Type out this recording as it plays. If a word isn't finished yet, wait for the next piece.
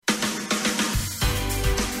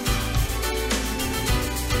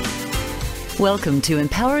Welcome to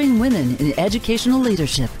Empowering Women in Educational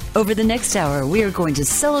Leadership. Over the next hour, we are going to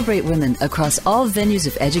celebrate women across all venues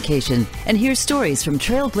of education and hear stories from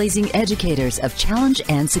trailblazing educators of challenge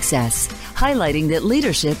and success, highlighting that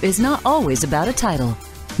leadership is not always about a title.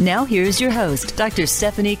 Now here's your host, Dr.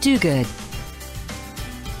 Stephanie Duguid.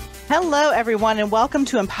 Hello, everyone, and welcome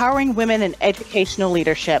to Empowering Women in Educational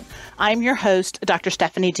Leadership. I'm your host, Dr.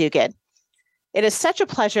 Stephanie Duguid. It is such a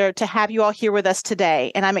pleasure to have you all here with us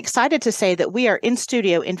today, and I'm excited to say that we are in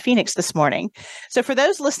studio in Phoenix this morning. So for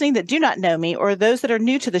those listening that do not know me or those that are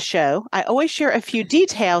new to the show, I always share a few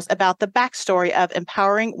details about the backstory of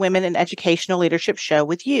Empowering Women in Educational Leadership show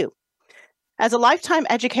with you. As a lifetime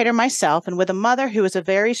educator myself, and with a mother who was a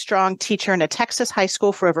very strong teacher in a Texas high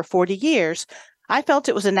school for over 40 years, I felt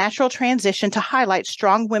it was a natural transition to highlight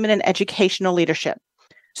strong women in educational leadership.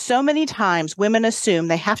 So many times women assume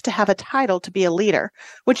they have to have a title to be a leader,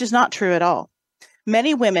 which is not true at all.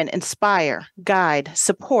 Many women inspire, guide,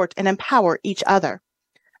 support, and empower each other.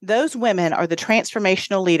 Those women are the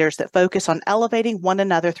transformational leaders that focus on elevating one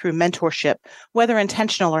another through mentorship, whether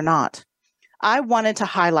intentional or not. I wanted to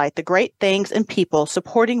highlight the great things and people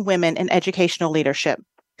supporting women in educational leadership.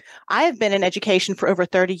 I have been in education for over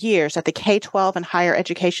 30 years at the K-12 and higher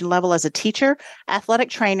education level as a teacher, athletic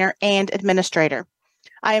trainer, and administrator.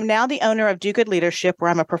 I am now the owner of Duguid Leadership, where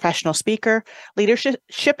I'm a professional speaker,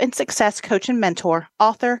 leadership and success coach and mentor,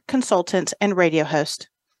 author, consultant, and radio host.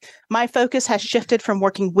 My focus has shifted from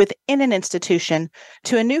working within an institution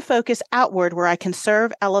to a new focus outward, where I can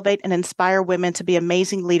serve, elevate, and inspire women to be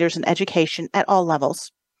amazing leaders in education at all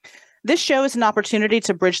levels. This show is an opportunity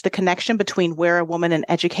to bridge the connection between where a woman in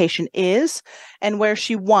education is and where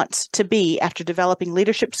she wants to be after developing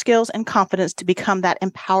leadership skills and confidence to become that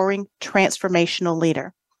empowering, transformational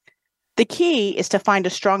leader. The key is to find a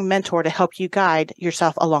strong mentor to help you guide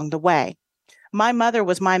yourself along the way. My mother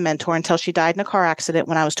was my mentor until she died in a car accident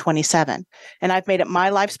when I was 27, and I've made it my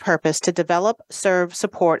life's purpose to develop, serve,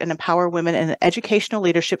 support, and empower women in educational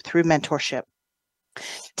leadership through mentorship.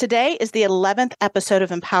 Today is the 11th episode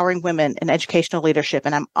of Empowering Women in Educational Leadership,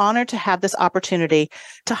 and I'm honored to have this opportunity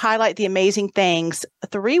to highlight the amazing things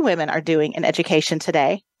 3 women are doing in education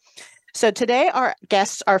today. So today our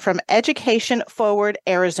guests are from Education Forward,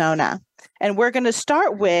 Arizona, and we're going to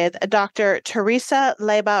start with Dr. Teresa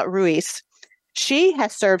Leyva Ruiz. She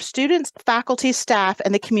has served students, faculty, staff,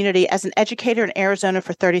 and the community as an educator in Arizona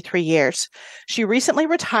for 33 years. She recently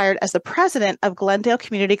retired as the president of Glendale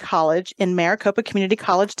Community College in Maricopa Community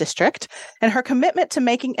College District, and her commitment to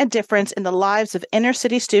making a difference in the lives of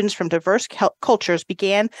inner-city students from diverse cultures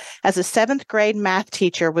began as a 7th grade math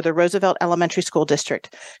teacher with the Roosevelt Elementary School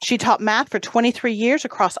District. She taught math for 23 years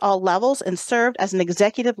across all levels and served as an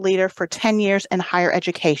executive leader for 10 years in higher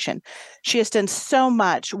education. She has done so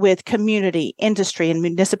much with community, industry, and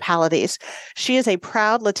municipalities. She is a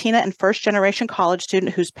proud Latina and first-generation college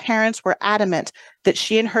student whose parents were adamant that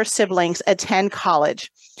she and her siblings attend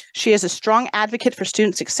college. She is a strong advocate for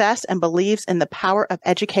student success and believes in the power of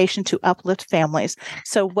education to uplift families.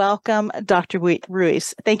 So welcome, Dr.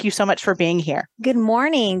 Ruiz. Thank you so much for being here. Good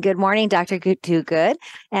morning. Good morning, Dr. Duguid.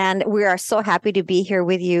 And we are so happy to be here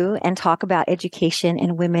with you and talk about education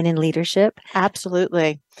and women in leadership.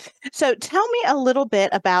 Absolutely. So tell me a little bit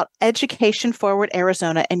about Education Forward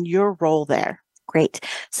Arizona and your role there. Great.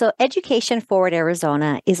 So Education Forward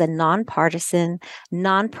Arizona is a nonpartisan,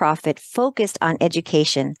 nonprofit focused on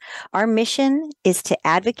education. Our mission is to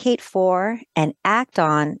advocate for and act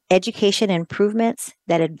on education improvements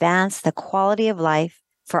that advance the quality of life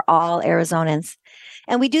for all Arizonans.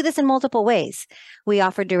 And we do this in multiple ways. We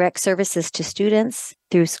offer direct services to students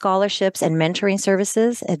through scholarships and mentoring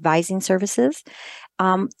services, advising services,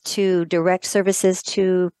 to direct services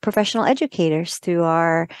to professional educators through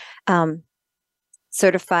our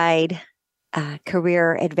certified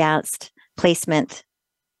career advanced placement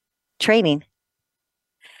training.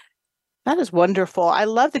 That is wonderful. I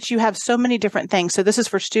love that you have so many different things. So this is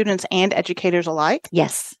for students and educators alike?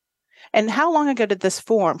 Yes. And how long ago did this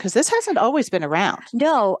form? Because this hasn't always been around.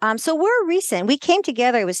 No. So we're recent. We came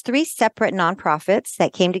together. It was 3 separate nonprofits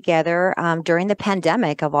that came together during the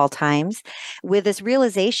pandemic of all times with this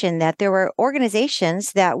realization that there were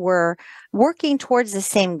organizations that were working towards the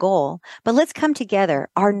same goal, but let's come together.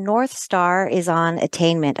 Our North Star is on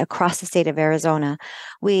attainment across the state of Arizona.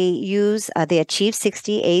 We use the Achieve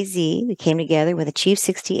 60 AZ. We came together with Achieve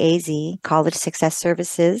 60 AZ, College Success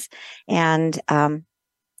Services, and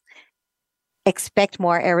Expect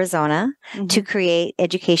More Arizona to create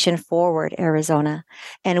Education Forward Arizona.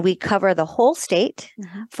 And we cover the whole state,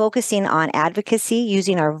 focusing on advocacy,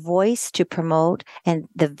 using our voice to promote and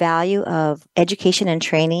the value of education and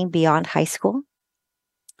training beyond high school.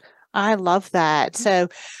 I love that. So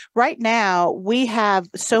right now we have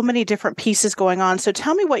so many different pieces going on. So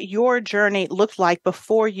tell me what your journey looked like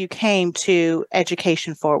before you came to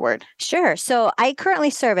Education Forward. Sure. So I currently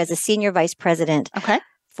serve as a senior vice president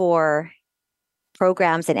for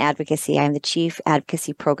programs and advocacy. I'm the chief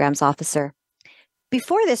advocacy programs officer.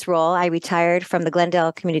 Before this role, I retired from the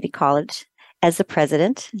Glendale Community College as the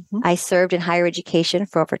president. I served in higher education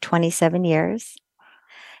for over 27 years.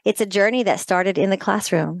 It's a journey that started in the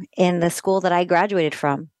classroom in the school that I graduated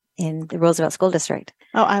from in the Roosevelt School District.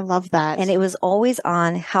 Oh, I love that. And it was always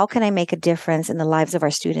on, how can I make a difference in the lives of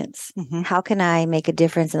our students? How can I make a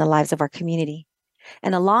difference in the lives of our community?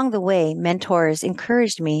 And along the way, mentors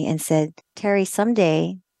encouraged me and said, Terry,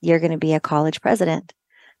 someday you're going to be a college president.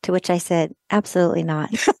 To which I said, absolutely not.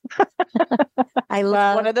 I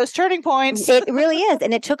love one of those turning points. It really is.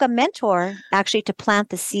 And it took a mentor actually to plant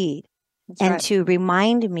the seed. That's and right. To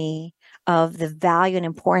remind me of the value and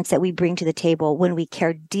importance that we bring to the table when we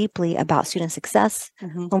care deeply about student success,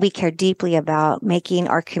 when we care deeply about making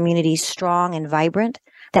our communities strong and vibrant,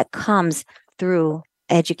 that comes through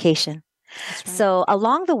education. Right. So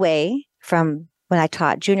along the way, from when I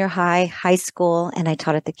taught junior high, high school, and I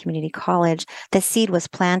taught at the community college, the seed was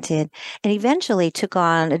planted and eventually took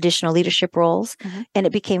on additional leadership roles. And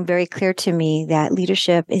it became very clear to me that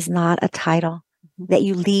leadership is not a title, that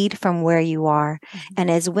you lead from where you are.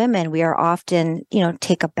 And as women, we are often,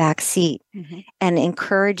 take a back seat and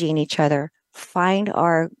encouraging each other, find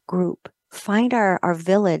our group, find our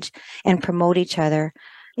village and promote each other,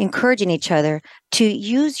 encouraging each other to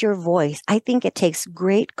use your voice. I think it takes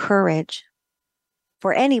great courage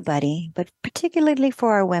for anybody, but particularly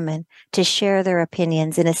for our women, to share their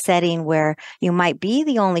opinions in a setting where you might be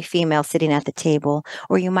the only female sitting at the table,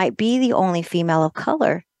 or you might be the only female of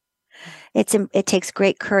color. It takes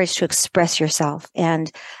great courage to express yourself.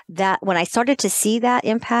 And that when I started to see that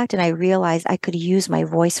impact and I realized I could use my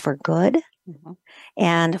voice for good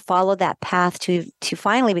and follow that path to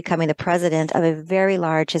finally becoming the president of a very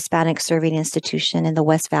large Hispanic serving institution in the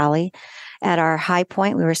West Valley. At our high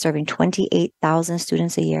point, we were serving 28,000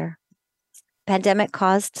 students a year. Pandemic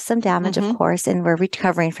caused some damage, of course, and we're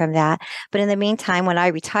recovering from that. But in the meantime, when I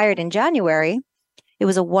retired in January, it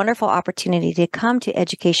was a wonderful opportunity to come to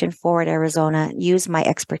Education Forward Arizona, use my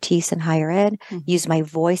expertise in higher ed, use my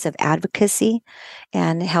voice of advocacy,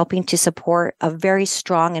 and helping to support a very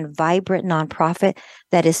strong and vibrant nonprofit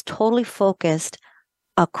that is totally focused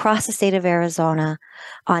across the state of Arizona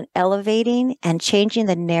on elevating and changing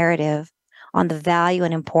the narrative on the value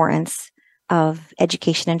and importance of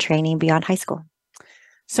education and training beyond high school.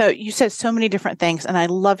 So you said so many different things, and I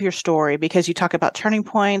love your story because you talk about turning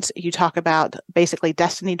points. You talk about basically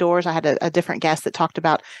destiny doors. I had a different guest that talked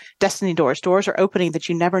about destiny doors. Doors are opening that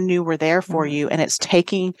you never knew were there for you, and it's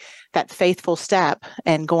taking that faithful step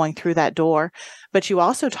and going through that door. But you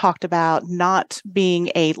also talked about not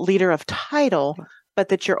being a leader of title, but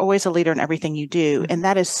that you're always a leader in everything you do. And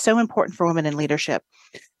that is so important for women in leadership.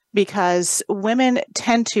 Because women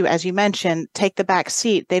tend to, as you mentioned, take the back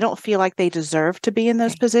seat. They don't feel like they deserve to be in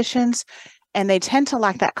those positions. And they tend to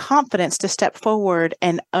lack that confidence to step forward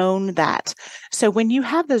and own that. So when you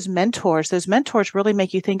have those mentors really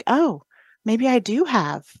make you think, oh, maybe I do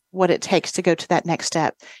have what it takes to go to that next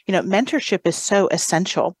step. Mentorship is so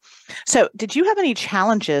essential. So did you have any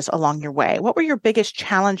challenges along your way? What were your biggest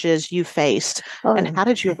challenges you faced and how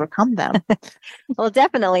did you overcome them? Well,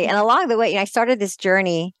 definitely. And along the way, I started this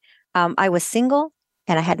journey. I was single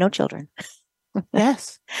and I had no children.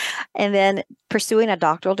 Yes. And then pursuing a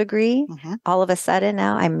doctoral degree, all of a sudden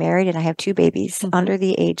now I'm married and I have 2 babies under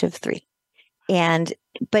the age of 3.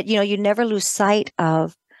 But you never lose sight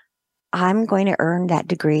of, I'm going to earn that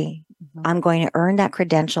degree. I'm going to earn that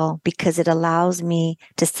credential because it allows me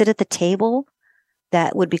to sit at the table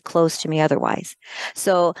that would be closed to me otherwise.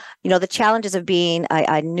 So, the challenges of being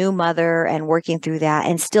a new mother and working through that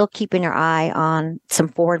and still keeping your eye on some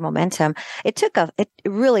forward momentum, it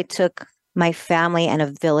really took my family and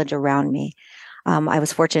a village around me. I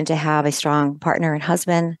was fortunate to have a strong partner and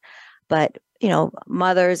husband, but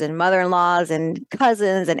mothers and mother-in-laws and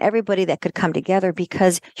cousins and everybody that could come together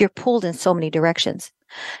because you're pulled in so many directions.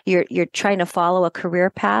 You're trying to follow a career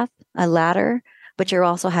path, a ladder, but you're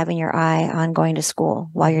also having your eye on going to school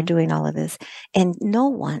while you're doing all of this. And no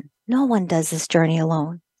one does this journey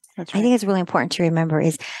alone. That's right. I think it's really important to remember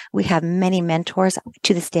is we have many mentors.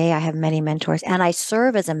 To this day, I have many mentors, and I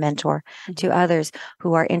serve as a mentor to others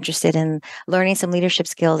who are interested in learning some leadership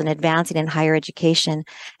skills and advancing in higher education.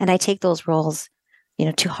 And I take those roles,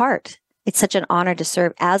 to heart It's such an honor to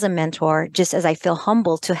serve as a mentor, just as I feel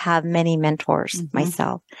humbled to have many mentors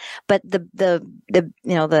myself. But the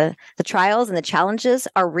trials and the challenges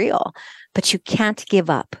are real, but you can't give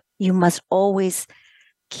up. You must always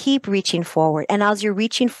keep reaching forward. And as you're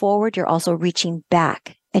reaching forward, you're also reaching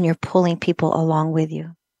back and you're pulling people along with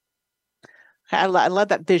you. I love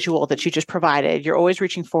that visual that you just provided. You're always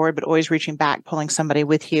reaching forward, but always reaching back, pulling somebody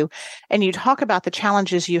with you. And you talk about the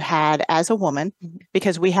challenges you had as a woman,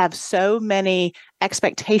 because we have so many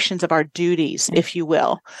expectations of our duties, if you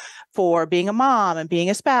will, for being a mom and being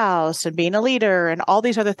a spouse and being a leader and all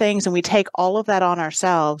these other things. And we take all of that on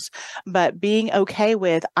ourselves, but being okay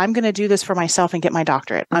with, I'm going to do this for myself and get my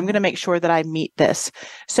doctorate. I'm going to make sure that I meet this.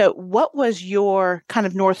 So what was your kind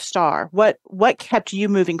of North Star? What kept you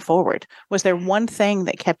moving forward? Was there one thing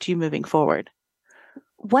that kept you moving forward?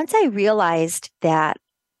 Once I realized that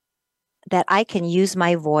I can use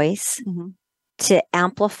my voice to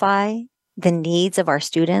amplify the needs of our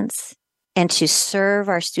students and to serve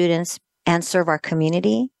our students and serve our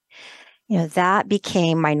community, that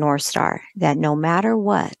became my North Star, that no matter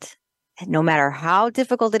what, no matter how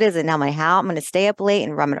difficult it is, and no matter how I'm going to stay up late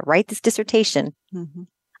and I'm going to write this dissertation,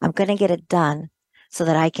 I'm going to get it done so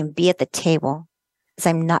that I can be at the table.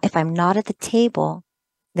 Because if I'm not at the table,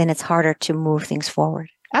 then it's harder to move things forward.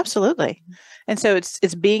 Absolutely. And so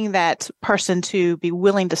it's being that person to be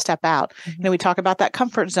willing to step out. We talk about that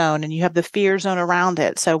comfort zone, and you have the fear zone around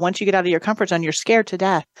it. So once you get out of your comfort zone, you're scared to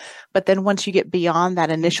death. But then once you get beyond that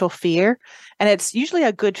initial fear, and it's usually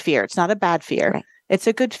a good fear, it's not a bad fear. Right. It's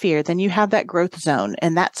a good fear. Then you have that growth zone,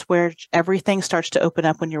 and that's where everything starts to open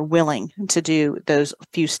up when you're willing to do those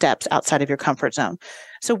few steps outside of your comfort zone.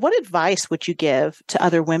 So what advice would you give to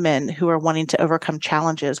other women who are wanting to overcome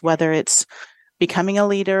challenges, whether it's becoming a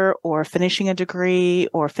leader or finishing a degree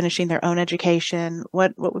or finishing their own education?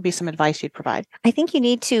 What would be some advice you'd provide? I think you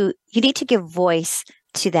need to give voice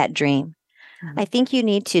to that dream. I think you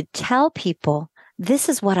need to tell people, this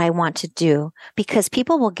is what I want to do, because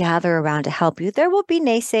people will gather around to help you. There will be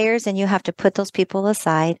naysayers and you have to put those people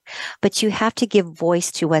aside, but you have to give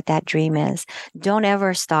voice to what that dream is. Don't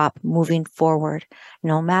ever stop moving forward,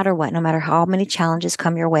 no matter what, no matter how many challenges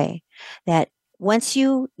come your way. That once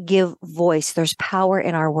you give voice, there's power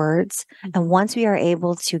in our words. And once we are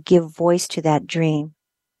able to give voice to that dream,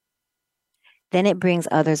 then it brings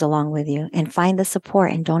others along with you, and find the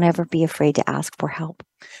support, and don't ever be afraid to ask for help.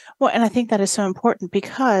 Well, and I think that is so important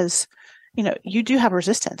because, you do have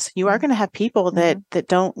resistance. You are going to have people that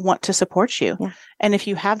don't want to support you. Yeah. And if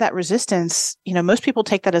you have that resistance, most people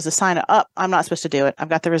take that as a sign of, I'm not supposed to do it. I've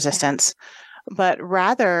got the resistance. Yeah. But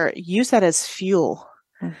rather use that as fuel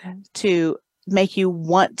to make you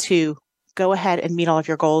want to go ahead and meet all of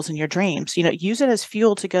your goals and your dreams. Use it as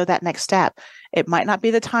fuel to go that next step. It might not be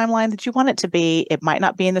the timeline that you want it to be. It might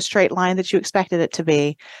not be in the straight line that you expected it to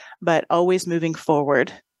be, but always moving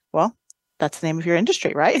forward. Well, that's the name of your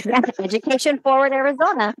industry, right? Yeah, Education Forward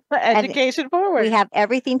Arizona. Education Forward. We have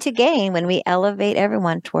everything to gain when we elevate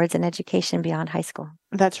everyone towards an education beyond high school.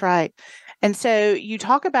 That's right. And so you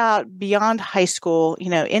talk about beyond high school,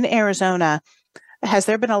 in Arizona. Has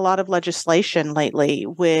there been a lot of legislation lately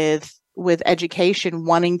with education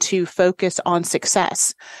wanting to focus on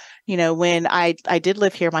success? When I did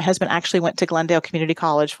live here, my husband actually went to Glendale Community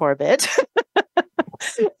College for a bit.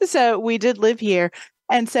 So we did live here.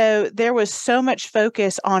 And so there was so much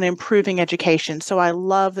focus on improving education. So I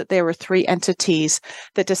love that there were 3 entities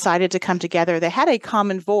that decided to come together. They had a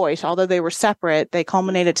common voice, although they were separate, they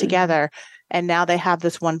culminated together. And now they have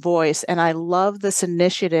this one voice. And I love this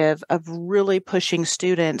initiative of really pushing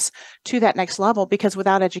students to that next level, because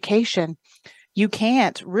without education, you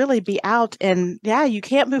can't really be out and you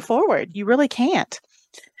can't move forward. You really can't.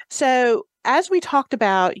 So as we talked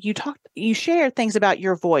about, you shared things about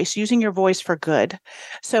your voice, using your voice for good.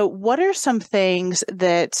 So what are some things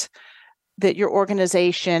that your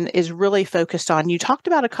organization is really focused on? You talked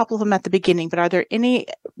about a couple of them at the beginning, but are there any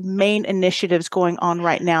main initiatives going on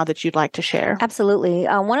right now that you'd like to share? Absolutely.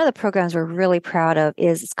 One of the programs we're really proud of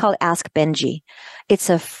it's called Ask Benji. It's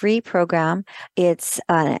a free program. It's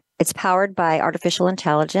powered by artificial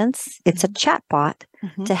intelligence. It's a chatbot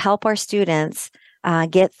to help our students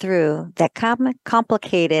get through that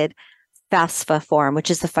complicated FAFSA form, which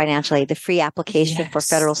is the financial aid, the free application for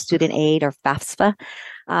federal student aid, or FAFSA.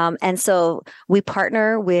 And so we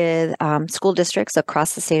partner with school districts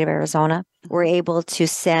across the state of Arizona. We're able to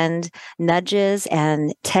send nudges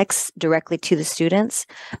and texts directly to the students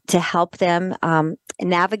to help them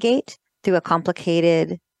navigate through a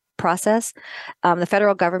complicated process. The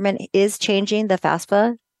federal government is changing the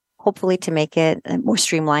FAFSA, hopefully to make it more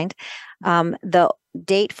streamlined. The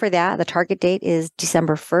date for that, the target date, is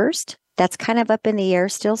December 1st. That's kind of up in the air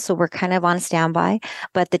still, so we're kind of on standby.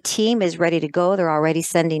 But the team is ready to go. They're already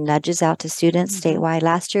sending nudges out to students statewide.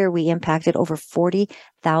 Last year, we impacted over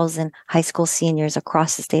 40,000 high school seniors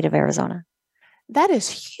across the state of Arizona. That is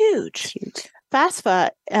huge. Huge.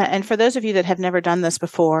 FAFSA, and for those of you that have never done this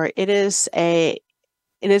before, it is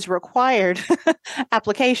required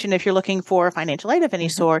application if you're looking for financial aid of any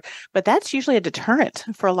sort, but that's usually a deterrent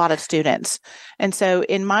for a lot of students. And so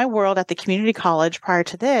in my world at the community college prior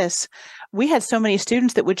to this, we had so many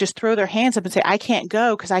students that would just throw their hands up and say, I can't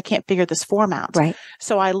go because I can't figure this form out. Right.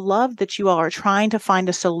 So I love that you all are trying to find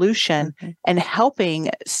a solution and helping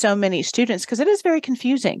so many students, because it is very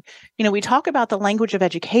confusing. You know, we talk about the language of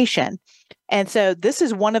education. And so this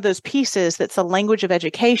is one of those pieces that's a language of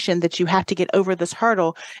education that you have to get over this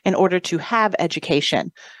hurdle in order to have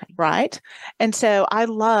education, right? And so I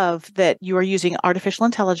love that you are using artificial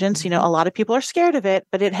intelligence. You know, a lot of people are scared of it,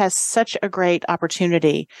 but it has such a great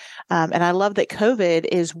opportunity. And I love that COVID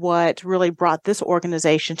is what really brought this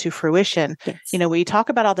organization to fruition. Yes. You know, we talk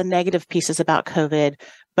about all the negative pieces about COVID,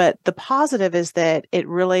 but the positive is that it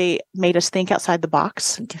really made us think outside the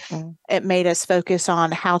box. It made us focus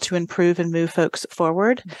on how to improve and move folks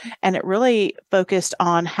forward. And it really focused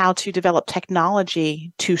on how to develop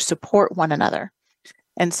technology to support one another.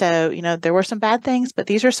 And so, you know, there were some bad things, but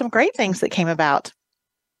these are some great things that came about.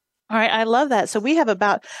 All right. I love that. So we have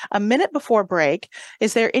about a minute before break.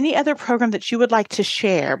 Is there any other program that you would like to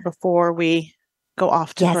share before we go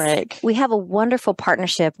off to break? We have a wonderful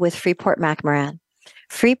partnership with Freeport-McMoran.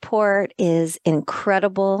 Freeport is an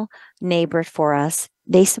incredible neighbor for us.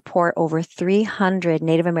 They support over 300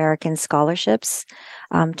 Native American scholarships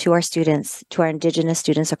to our students, to our Indigenous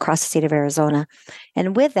students across the state of Arizona.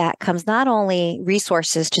 And with that comes not only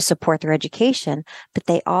resources to support their education, but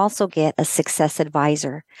they also get a success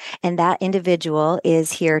advisor. And that individual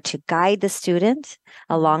is here to guide the student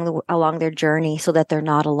along their journey so that they're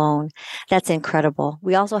not alone. That's incredible.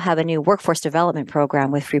 We also have a new workforce development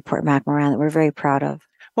program with Freeport-McMoran that we're very proud of.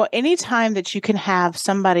 Well, anytime that you can have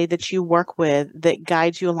somebody that you work with that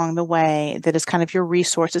guides you along the way, that is kind of your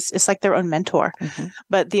resource, it's like their own mentor.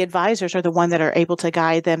 But the advisors are the one that are able to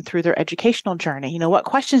guide them through their educational journey. You know, what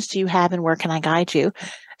questions do you have and where can I guide you?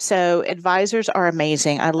 So advisors are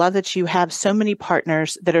amazing. I love that you have so many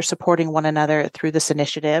partners that are supporting one another through this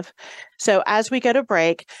initiative. So as we go to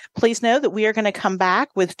break, please know that we are going to come back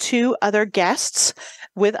with 2 other guests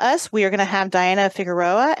with us. We are going to have Diana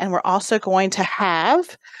Figueroa, and we're also going to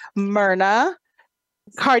have Myrna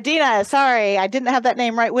Cardina. Sorry, I didn't have that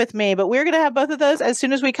name right with me, but we're going to have both of those as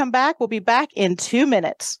soon as we come back. We'll be back in 2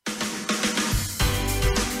 minutes.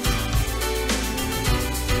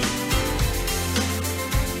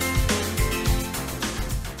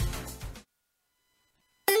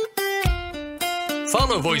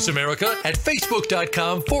 Follow Voice America at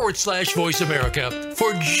facebook.com/Voice America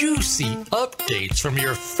for juicy updates from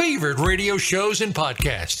your favorite radio shows and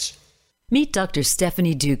podcasts. Meet Dr.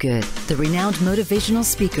 Stephanie Duguid, the renowned motivational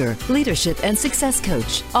speaker, leadership and success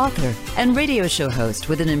coach, author, and radio show host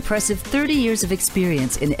with an impressive 30 years of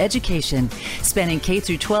experience in education, spanning K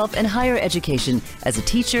through 12 and higher education as a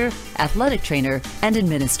teacher, athletic trainer, and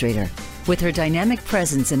administrator. With her dynamic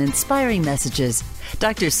presence and inspiring messages,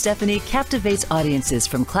 Dr. Stephanie captivates audiences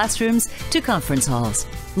from classrooms to conference halls.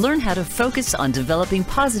 Learn how to focus on developing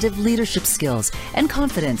positive leadership skills and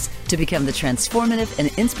confidence to become the transformative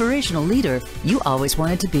and inspirational leader you always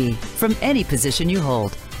wanted to be from any position you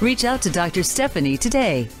hold. Reach out to Dr. Stephanie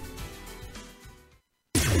today.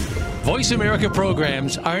 Voice America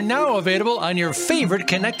programs are now available on your favorite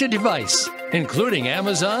connected device, including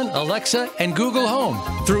Amazon, Alexa, and Google Home.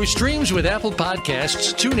 Through streams with Apple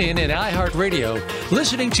Podcasts, TuneIn, and iHeartRadio,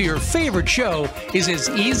 listening to your favorite show is as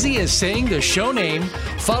easy as saying the show name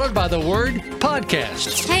followed by the word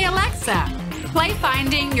podcast. Hey, Alexa, play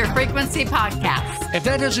Finding Your Frequency podcast. If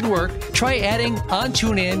that doesn't work, try adding on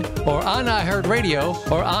TuneIn or on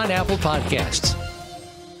iHeartRadio or on Apple Podcasts.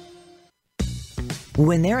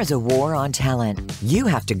 When there is a war on talent, you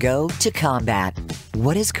have to go to combat.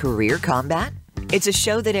 What is Career Combat? It's a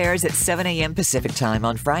show that airs at 7 a.m. Pacific Time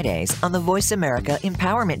on Fridays on the Voice America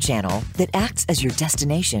Empowerment Channel that acts as your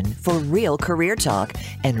destination for real career talk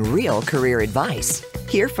and real career advice.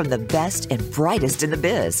 Hear from the best and brightest in the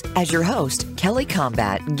biz as your host, Kelly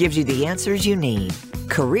Combat, gives you the answers you need.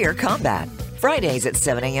 Career Combat, Fridays at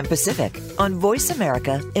 7 a.m. Pacific on Voice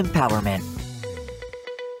America Empowerment.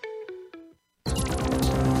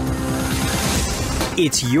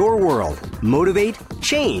 It's your world. Motivate,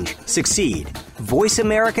 change, succeed.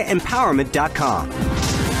 VoiceAmericaEmpowerment.com.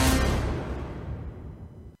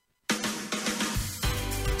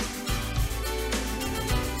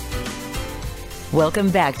 Welcome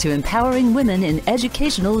back to Empowering Women in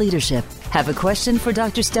Educational Leadership. Have a question for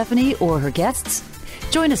Dr. Stephanie or her guests?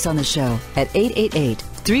 Join us on the show at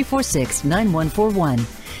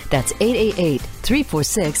 888-346-9141. That's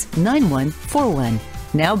 888-346-9141.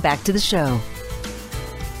 Now back to the show.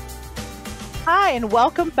 Hi, and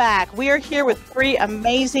welcome back. We are here with three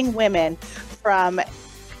amazing women from,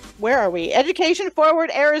 where are we? Education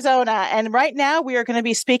Forward, Arizona. And right now we are going to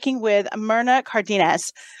be speaking with Myrna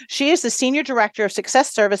Cardenas. She is the Senior Director of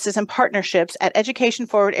Success Services and Partnerships at Education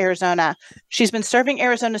Forward, Arizona. She's been serving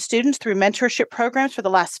Arizona students through mentorship programs for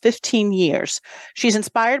the last 15 years. She's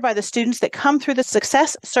inspired by the students that come through the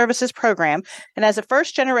Success Services program. And as a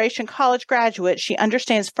first-generation college graduate, she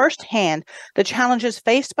understands firsthand the challenges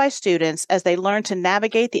faced by students as they learn to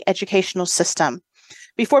navigate the educational system.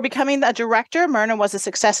 Before becoming a director, Myrna was a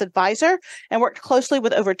success advisor and worked closely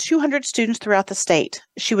with over 200 students throughout the state.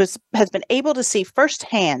 She has been able to see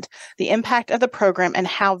firsthand the impact of the program and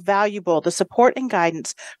how valuable the support and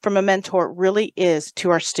guidance from a mentor really is to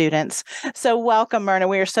our students. So welcome, Myrna.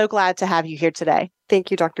 We are so glad to have you here today.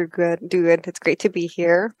 Thank you, Dr. Duguid. It's great to be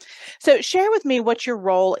here. So share with me what your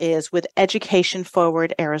role is with Education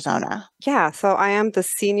Forward, Arizona. Yeah, so I am the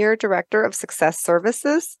Senior Director of Success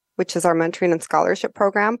Services, which is our mentoring and scholarship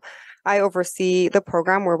program. I oversee the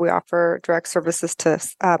program where we offer direct services to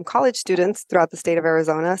college students throughout the state of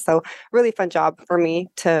Arizona. So really fun job for me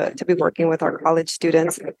to be working with our college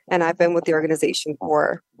students. And I've been with the organization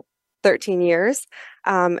for 13 years.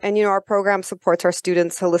 And, our program supports our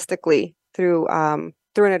students holistically through an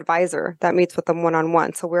advisor that meets with them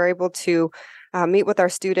one-on-one. So we're able to meet with our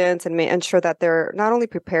students and ensure that they're not only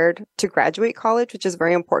prepared to graduate college, which is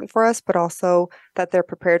very important for us, but also that they're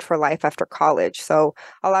prepared for life after college. So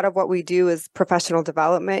a lot of what we do is professional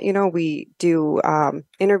development. We do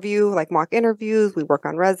mock interviews, we work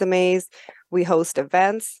on resumes, we host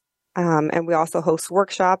events, and we also host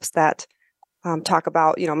workshops that talk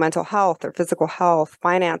about, mental health or physical health,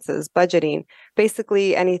 finances, budgeting,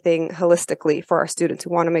 basically anything holistically for our students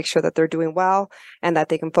who want to make sure that they're doing well and that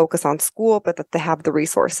they can focus on school, but that they have the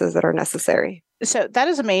resources that are necessary. So that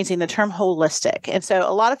is amazing, the term holistic. And so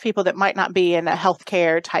a lot of people that might not be in a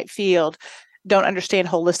healthcare type field don't understand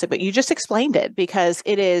holistic, but you just explained it because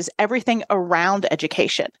it is everything around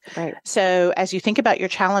education. Right. So as you think about your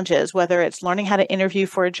challenges, whether it's learning how to interview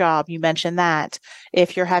for a job, you mentioned that.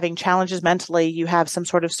 If you're having challenges mentally, you have some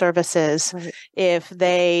sort of services. Right. If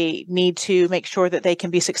they need to make sure that they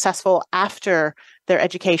can be successful after their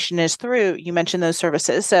education is through, you mentioned those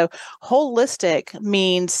services. So holistic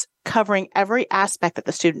means covering every aspect that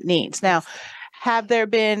the student needs. Now, have there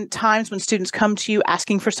been times when students come to you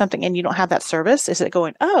asking for something and you don't have that service? Is it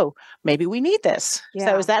going, oh, maybe we need this? Yeah.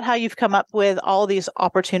 So is that how you've come up with all these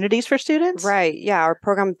opportunities for students? Right. Yeah. Our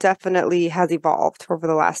program definitely has evolved over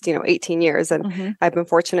the last, 18 years. And I've been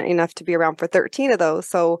fortunate enough to be around for 13 of those.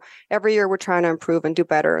 So every year we're trying to improve and do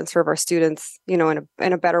better and serve our students, in a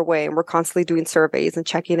better way. And we're constantly doing surveys and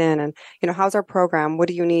checking in and, how's our program? What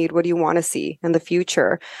do you need? What do you want to see in the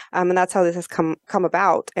future? And that's how this has come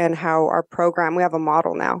about and how our program, we have a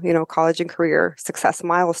model now, college and career success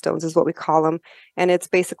milestones is what we call them. And it's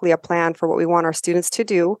basically a plan for what we want our students to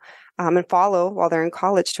do and follow while they're in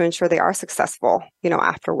college to ensure they are successful,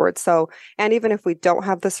 afterwards. So, and even if we don't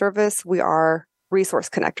have the service, we are resource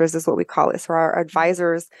connectors is what we call it. So our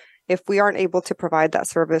advisors, if we aren't able to provide that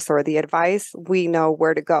service or the advice, we know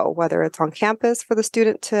where to go, whether it's on campus for the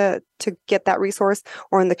student to get that resource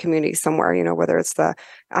or in the community somewhere, whether it's the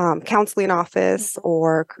counseling office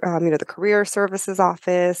or, the career services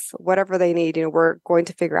office, whatever they need, we're going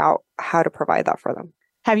to figure out how to provide that for them.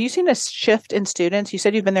 Have you seen a shift in students? You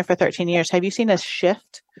said you've been there for 13 years. Have you seen a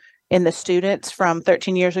shift in the students from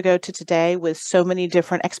 13 years ago to today with so many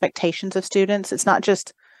different expectations of students? It's not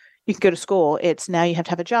just you can go to school. It's now you have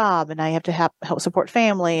to have a job and now you have to help support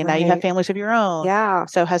family and now you have families of your own. Yeah.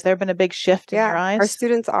 So has there been a big shift in your eyes? Our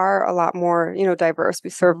students are a lot more, diverse.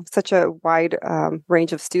 We serve such a wide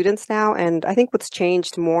range of students now. And I think what's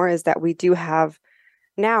changed more is that we do have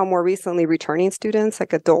now more recently returning students,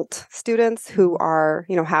 like adult students who are,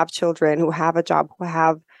 have children, who have a job, who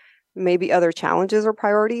have maybe other challenges or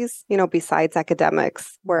priorities, besides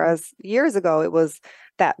academics. Whereas years ago, it was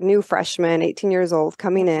that new freshman, 18 years old,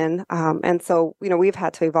 coming in. And so, we've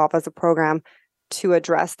had to evolve as a program to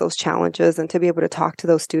address those challenges and to be able to talk to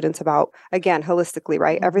those students about, again, holistically,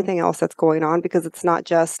 right? Everything else that's going on, because it's not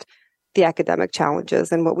just the academic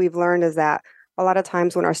challenges. And what we've learned is that a lot of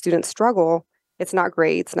times when our students struggle, it's not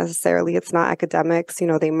grades necessarily, it's not academics,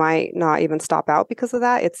 they might not even stop out because of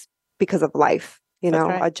that. It's because of life,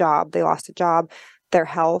 right. A job, they lost a job, their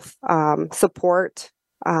health, support,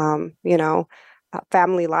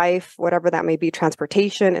 family life, whatever that may be,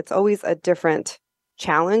 transportation. It's always a different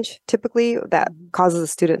challenge typically that causes a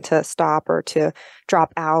student to stop or to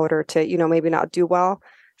drop out or to, maybe not do well.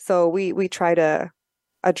 So we try to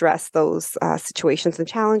address those situations and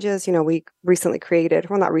challenges. We recently created,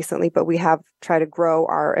 well, not recently, but we have tried to grow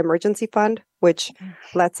our emergency fund, which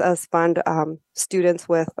lets us fund students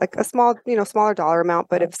with like a small, smaller dollar amount.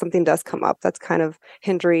 But if something does come up that's kind of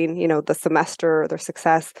hindering, the semester or their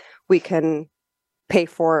success, we can pay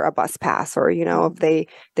for a bus pass, or if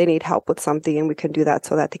they need help with something, and we can do that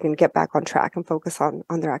so that they can get back on track and focus on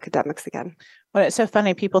their academics again. Well, it's so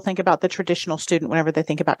funny. People think about the traditional student whenever they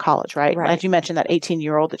think about college, right? As you mentioned, that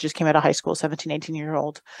 18-year-old that just came out of high school, 17,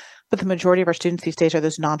 18-year-old. But the majority of our students these days are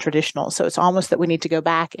those non-traditional. So it's almost that we need to go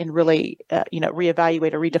back and really,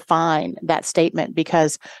 reevaluate or redefine that statement,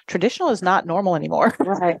 because traditional is not normal anymore.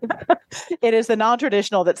 Right. It is the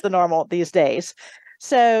non-traditional that's the normal these days.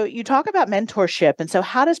 So you talk about mentorship. And so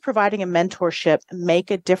how does providing a mentorship make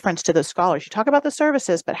a difference to those scholars? You talk about the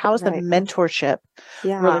services, but how does the mentorship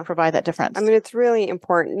really provide that difference? I mean, it's really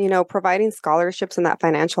important. Providing scholarships and that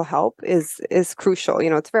financial help is crucial.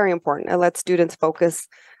 It's very important. It lets students focus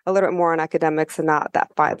a little bit more on academics and not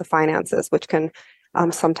the finances, which can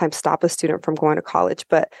sometimes stop a student from going to college.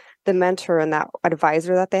 But the mentor and that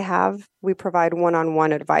advisor that they have, we provide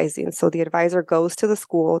one-on-one advising. So the advisor goes to the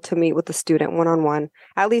school to meet with the student one-on-one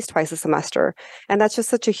at least twice a semester. And that's just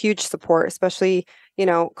such a huge support, especially,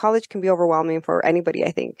 college can be overwhelming for anybody,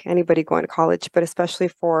 I think, anybody going to college, but especially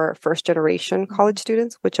for first generation college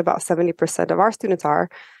students, which about 70% of our students are.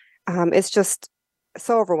 It's just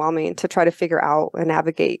so overwhelming to try to figure out and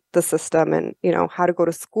navigate the system and, how to go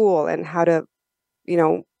to school and how to,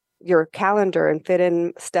 your calendar and fit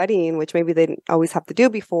in studying, which maybe they didn't always have to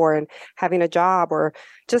do before, and having a job or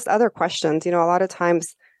just other questions. A lot of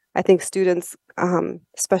times I think students,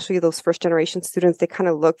 especially those first generation students, they kind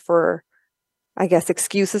of look for, I guess,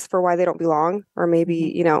 excuses for why they don't belong, or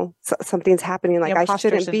maybe, something's happening, like I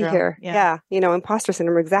shouldn't be here. Yeah. Imposter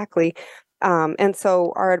syndrome. Exactly. And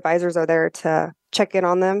so our advisors are there to check in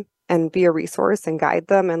on them and be a resource and guide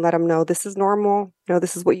them and let them know this is normal.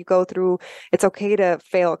 This is what you go through. It's okay to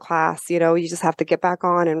fail a class. You just have to get back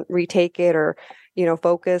on and retake it, or,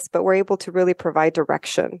 focus. But we're able to really provide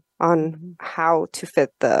direction on how to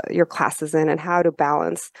fit your classes in and how to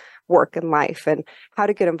balance work and life and how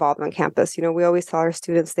to get involved on campus. We always tell our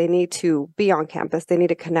students they need to be on campus. They need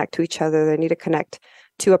to connect to each other. They need to connect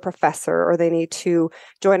to a professor, or they need to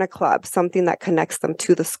join a club, something that connects them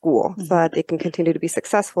to the school so that they can continue to be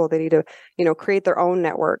successful. They need to, create their own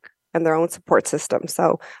network and their own support system.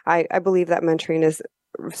 So I believe that mentoring is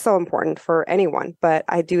so important for anyone. But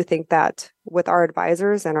I do think that with our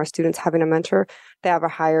advisors and our students having a mentor, they have a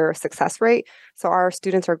higher success rate. So our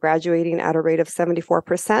students are graduating at a rate of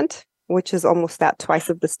 74%, which is almost that twice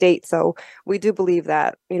of the state. So we do believe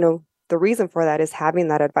that, the reason for that is having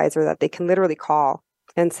that advisor that they can literally call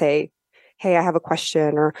and say, hey, I have a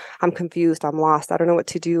question, or I'm confused, I'm lost, I don't know what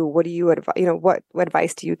to do. What do you advise? What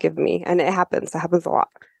advice do you give me? And it happens a lot.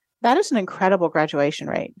 That is an incredible graduation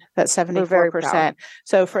rate, that 74%.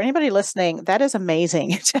 So for anybody listening, that is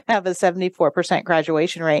amazing to have a 74%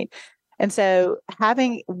 graduation rate. And so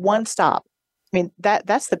having one stop,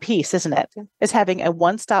 that's the piece, isn't it? Yeah. It's having a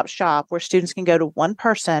one-stop shop where students can go to one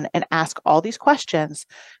person and ask all these questions,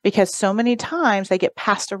 because so many times they get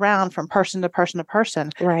passed around from person to person to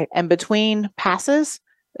person. Right. And between passes,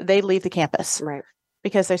 they leave the campus. Right.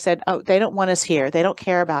 Because they said, oh, they don't want us here. They don't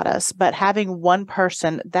care about us. But having one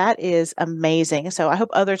person, that is amazing. So I hope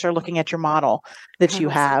others are looking at your model that you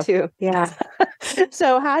have. Too. Yeah.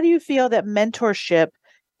 So how do you feel that mentorship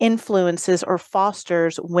influences or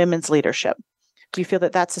fosters women's leadership? Do you feel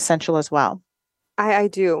that that's essential as well? I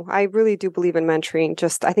do. I really do believe in mentoring.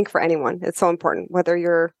 Just, I think for anyone, it's so important, whether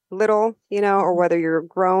you're little, or whether you're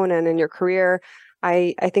grown and in your career.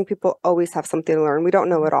 I think people always have something to learn. We don't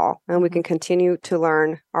know it all, and we can continue to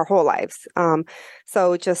learn our whole lives.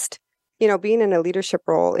 So just, being in a leadership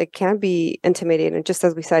role, it can be intimidating. And just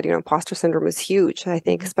as we said, imposter syndrome is huge, I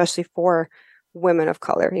think, especially for women of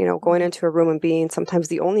color, going into a room and being sometimes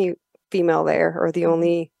the only female there or the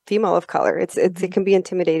only female of color. It can be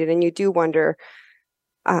intimidating, and you do wonder,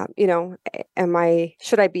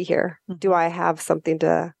 should I be here? Do I have something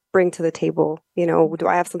to bring to the table? Do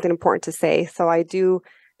I have something important to say? So I do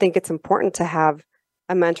think it's important to have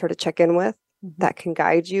a mentor to check in with that can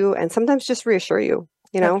guide you and sometimes just reassure you.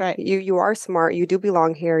 That's right. You are smart. You do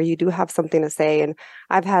belong here. You do have something to say. And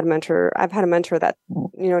I've had a mentor that,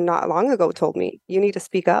 not long ago told me, you need to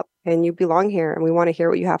speak up and you belong here and we want to hear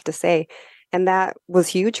what you have to say. And that was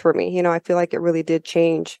huge for me. I feel like it really did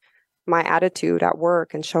change my attitude at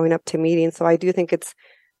work and showing up to meetings. So I do think it's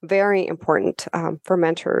very important for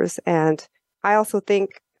mentors. And I also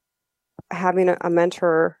think having a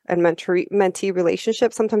mentor and mentee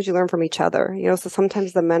relationship, sometimes you learn from each other, so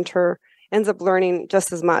sometimes the mentor ends up learning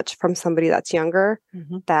just as much from somebody that's younger,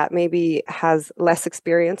 that maybe has less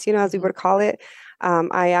experience, as we would call it.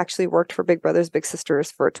 I actually worked for Big Brothers Big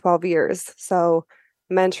Sisters for 12 years. So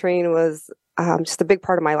mentoring was just a big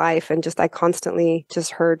part of my life. And I constantly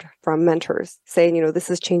just heard from mentors saying, this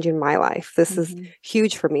is changing my life. This is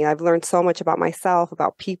huge for me. I've learned so much about myself,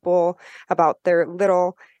 about people, about their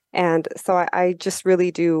little. And so I just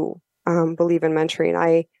really do believe in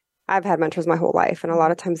mentoring. I've had mentors my whole life, and a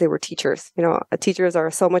lot of times they were teachers. Teachers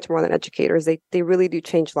are so much more than educators. They really do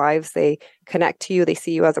change lives. They connect to you. They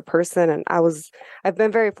see you as a person. And I've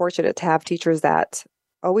been very fortunate to have teachers that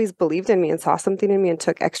always believed in me and saw something in me and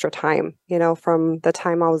took extra time. From the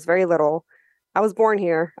time I was very little. I was born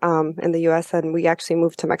here in the U.S. and we actually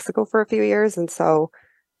moved to Mexico for a few years, and so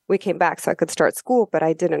we came back so I could start school, but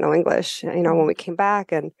I didn't know English. When we came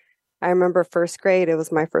back, and I remember first grade, it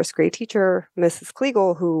was my first grade teacher, Mrs.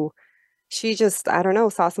 Kliegel, who she just, I don't know,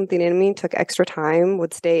 saw something in me, took extra time,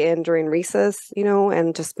 would stay in during recess,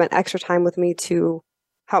 and just spent extra time with me to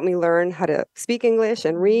help me learn how to speak English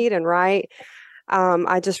and read and write.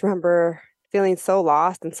 I just remember feeling so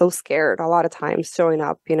lost and so scared a lot of times showing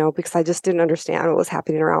up, because I just didn't understand what was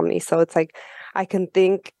happening around me. So it's like I can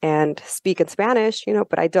think and speak in Spanish,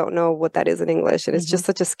 but I don't know what that is in English. And it's just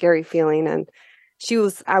such a scary feeling. And she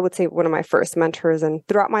was, I would say, one of my first mentors. And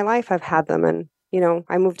throughout my life, I've had them. And,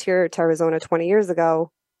 I moved here to Arizona 20 years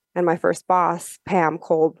ago. And my first boss, Pam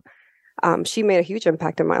Kolb, she made a huge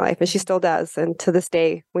impact in my life. And she still does. And to this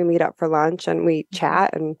day, we meet up for lunch and we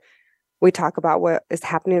chat and we talk about what is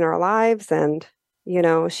happening in our lives. And,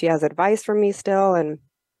 she has advice from me still. And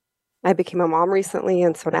I became a mom recently.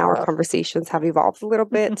 And so now our conversations have evolved a little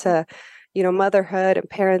bit to, motherhood and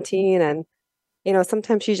parenting. And,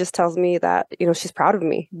 sometimes she just tells me that, she's proud of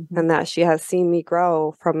me and that she has seen me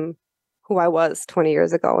grow from who I was 20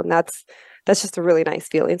 years ago. And that's just a really nice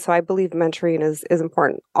feeling. So I believe mentoring is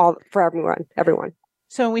important for everyone.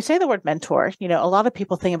 So when we say the word mentor, a lot of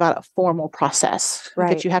people think about a formal process,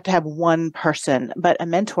 that you have to have one person, but a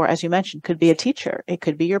mentor, as you mentioned, could be a teacher. It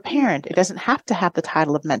could be your parent. It doesn't have to have the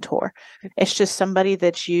title of mentor. It's just somebody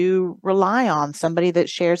that you rely on, somebody that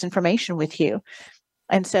shares information with you.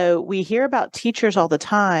 And so we hear about teachers all the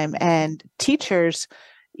time, and teachers,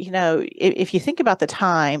 if you think about the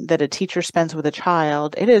time that a teacher spends with a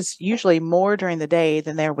child, it is usually more during the day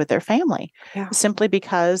than they're with their family, simply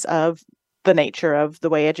because of the nature of the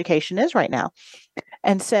way education is right now.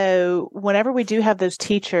 And so whenever we do have those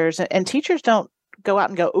teachers, and teachers don't go out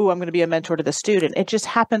and go, oh, I'm going to be a mentor to the student. It just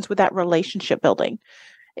happens with that relationship building.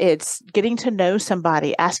 It's getting to know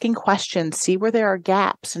somebody, asking questions, see where there are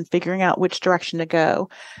gaps and figuring out which direction to go.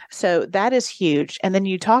 So that is huge. And then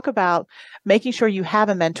you talk about making sure you have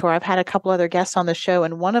a mentor. I've had a couple other guests on the show,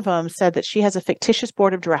 and one of them said that she has a fictitious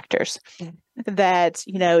board of directors, that,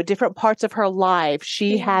 different parts of her life,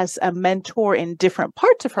 she has a mentor in different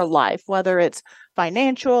parts of her life, whether it's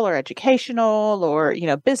financial or educational or,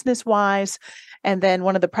 business wise. And then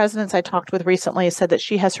one of the presidents I talked with recently said that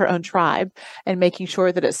she has her own tribe, and making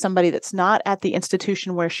sure that it's somebody that's not at the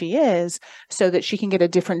institution where she is, so that she can get a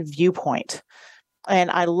different viewpoint.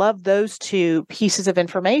 And I love those two pieces of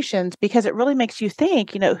information, because it really makes you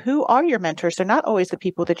think, who are your mentors? They're not always the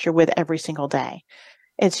people that you're with every single day.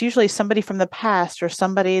 It's usually somebody from the past or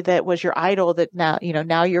somebody that was your idol that now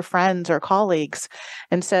you're friends or colleagues.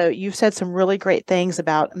 And so you've said some really great things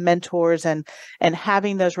about mentors and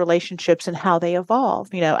having those relationships and how they evolve.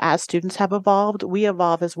 As students have evolved, we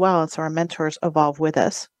evolve as well. And so our mentors evolve with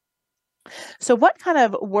us. So what kind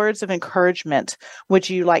of words of encouragement would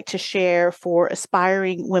you like to share for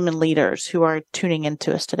aspiring women leaders who are tuning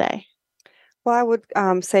into us today? Well, I would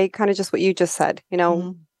say kind of just what you just said,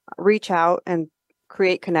 reach out and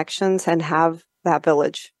create connections and have that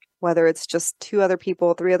village, whether it's just 2 other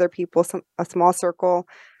people, 3 other people, a small circle.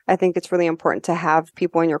 I think it's really important to have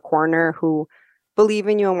people in your corner who believe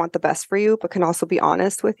in you and want the best for you, but can also be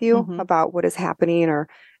honest with you about what is happening or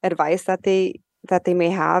advice that they may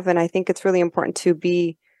have. And I think it's really important to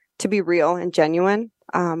be real and genuine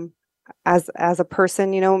as a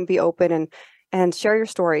person, and be open and share your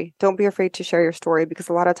story. Don't be afraid to share your story, because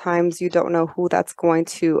a lot of times you don't know who that's going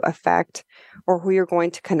to affect or who you're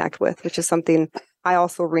going to connect with, which is something I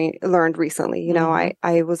also learned recently.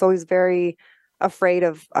 I was always very afraid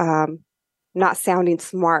of not sounding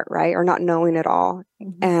smart, right? Or not knowing it all.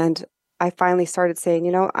 And I finally started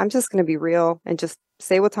saying, I'm just going to be real and just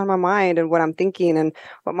say what's on my mind and what I'm thinking and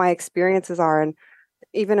what my experiences are. And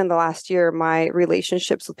even in the last year, my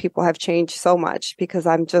relationships with people have changed so much because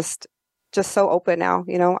I'm just so open now.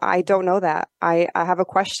 I don't know that. I have a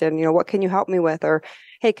question, what can you help me with? Or,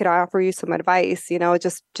 hey, could I offer you some advice?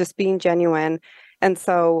 Just being genuine. And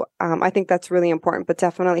so I think that's really important, but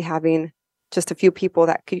definitely having just a few people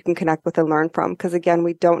that you can connect with and learn from. Because again,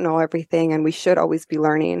 we don't know everything and we should always be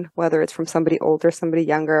learning, whether it's from somebody older, somebody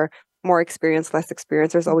younger, more experienced, less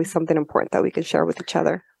experienced. There's always something important that we can share with each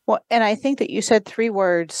other. Well, and I think that you said 3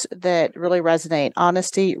 words that really resonate: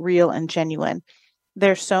 honesty, real, and genuine.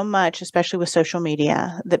 There's so much, especially with social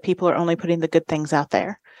media, that people are only putting the good things out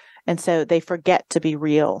there. And so they forget to be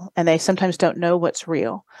real, and they sometimes don't know what's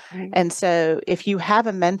real. Right. And so if you have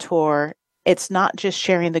a mentor, it's not just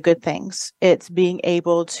sharing the good things. It's being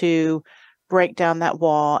able to break down that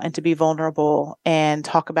wall and to be vulnerable and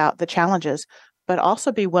talk about the challenges, but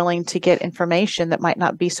also be willing to get information that might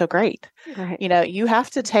not be so great. Right. You have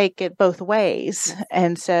to take it both ways.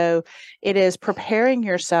 And so it is preparing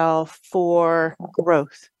yourself for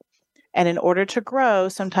growth. And in order to grow,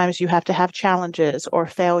 sometimes you have to have challenges or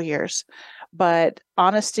failures. But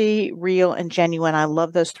honesty, real, and genuine, I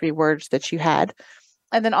love those 3 words that you had.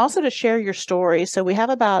 And then also to share your story. So we have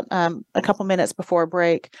about a couple minutes before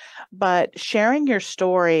break, but sharing your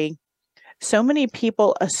story, so many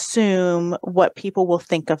people assume what people will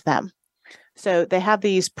think of them. So they have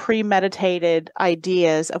these premeditated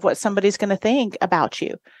ideas of what somebody's going to think about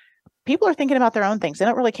you. People are thinking about their own things. They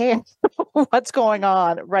don't really care what's going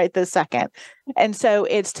on right this second. And so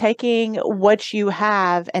it's taking what you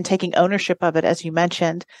have and taking ownership of it, as you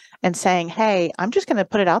mentioned, and saying, hey, I'm just going to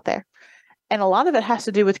put it out there. And a lot of it has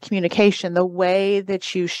to do with communication, the way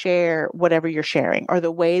that you share whatever you're sharing or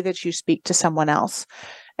the way that you speak to someone else.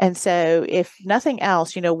 And so if nothing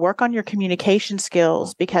else, work on your communication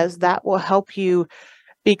skills, because that will help you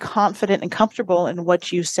be confident and comfortable in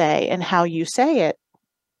what you say and how you say it.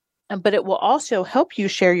 But it will also help you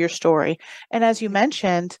share your story. And as you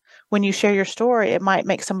mentioned, when you share your story, it might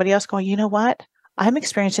make somebody else go, you know what? I'm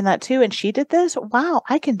experiencing that too. And she did this. Wow,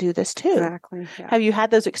 I can do this too. Exactly. Yeah. Have you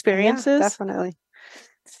had those experiences? Yeah, definitely.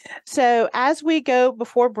 So as we go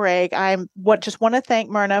before break, just want to thank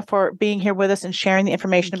Myrna for being here with us and sharing the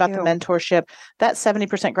information about the mentorship. That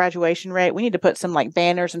 70% graduation rate, we need to put some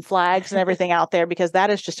banners and flags and everything out there, because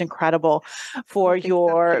that is just incredible for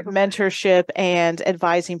your mentorship and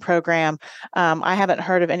advising program. I haven't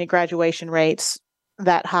heard of any graduation rates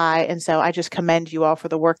that high. And so I just commend you all for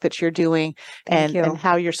the work that you're doing and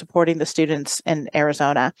how you're supporting the students in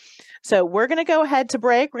Arizona. So we're going to go ahead to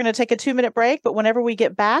break. We're going to take a 2-minute break, but whenever we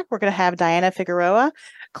get back, we're going to have Diana Figueroa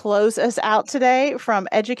close us out today from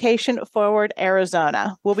Education Forward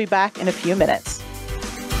Arizona. We'll be back in a few minutes.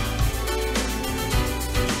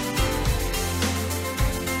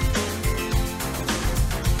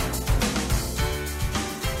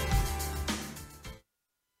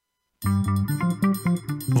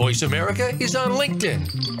 Voice America is on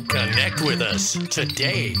LinkedIn. Connect with us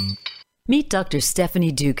today. Meet Dr.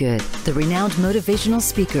 Stephanie Duguid, the renowned motivational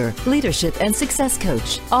speaker, leadership and success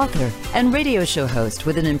coach, author, and radio show host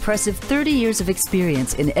with an impressive 30 years of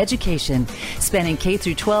experience in education, spanning K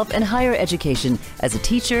through 12 and higher education as a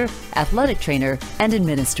teacher, athletic trainer, and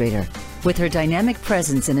administrator. With her dynamic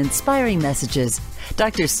presence and inspiring messages,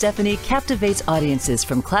 Dr. Stephanie captivates audiences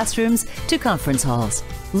from classrooms to conference halls.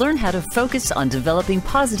 Learn how to focus on developing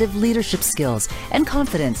positive leadership skills and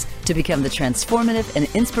confidence to become the transformative and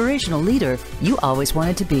inspirational leader you always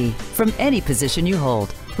wanted to be from any position you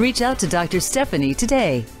hold. Reach out to Dr. Stephanie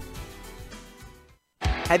today.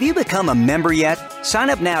 Have you become a member yet? Sign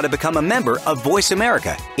up now to become a member of Voice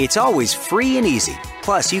America. It's always free and easy.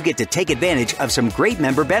 Plus, you get to take advantage of some great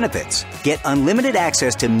member benefits. Get unlimited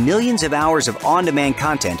access to millions of hours of on-demand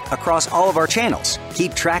content across all of our channels.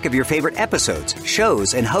 Keep track of your favorite episodes,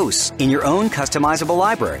 shows, and hosts in your own customizable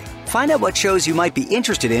library. Find out what shows you might be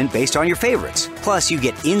interested in based on your favorites. Plus, you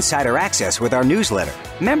get insider access with our newsletter.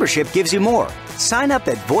 Membership gives you more. Sign up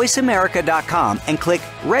at voiceamerica.com and click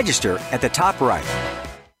register at the top right.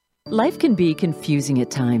 Life can be confusing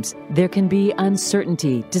at times. There can be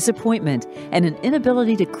uncertainty, disappointment, and an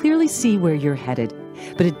inability to clearly see where you're headed.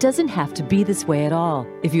 But it doesn't have to be this way at all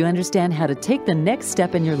if you understand how to take the next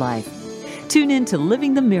step in your life. Tune in to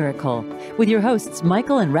Living the Miracle with your hosts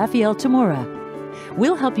Michael and Raphael Tamura.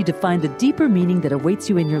 We'll help you to find the deeper meaning that awaits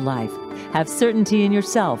you in your life, have certainty in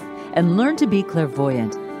yourself, and learn to be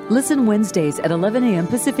clairvoyant. Listen Wednesdays at 11 a.m.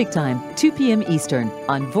 Pacific Time, 2 p.m. Eastern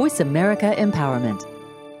on Voice America Empowerment.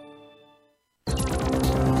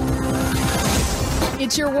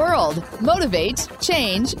 It's your world. Motivate,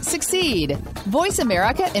 change, succeed.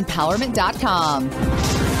 VoiceAmericaEmpowerment.com.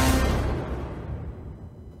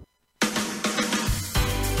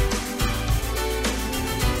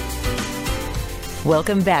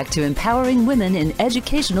 Welcome back to Empowering Women in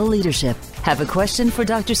Educational Leadership. Have a question for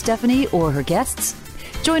Dr. Stephanie or her guests?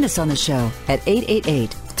 Join us on the show at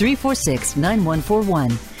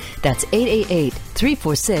 888-346-9141. That's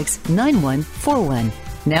 888-346-9141.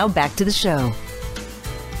 Now back to the show.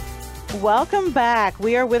 Welcome back.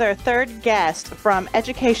 We are with our third guest from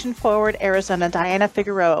Education Forward, Arizona, Diana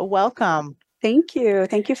Figueroa. Welcome. Thank you.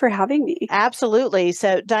 Thank you for having me. Absolutely.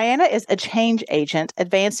 So Diana is a change agent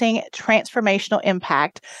advancing transformational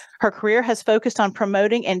impact. Her career has focused on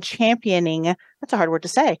promoting and championing, that's a hard word to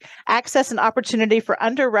say, access and opportunity for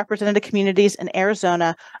underrepresented communities in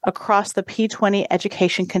Arizona across the P20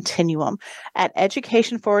 education continuum. At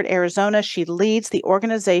Education Forward Arizona, she leads the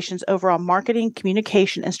organization's overall marketing,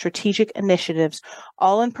 communication, and strategic initiatives,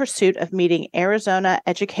 all in pursuit of meeting Arizona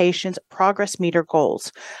education's progress meter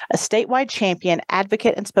goals. A statewide champion,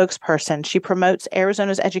 advocate, and spokesperson, she promotes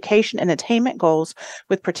Arizona's education and attainment goals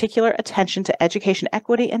with particular attention to education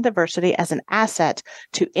equity and diversity as an asset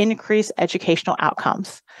to increase educational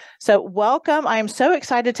outcomes. So welcome. I am so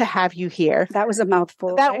excited to have you here. That was a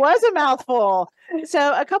mouthful. That was a mouthful.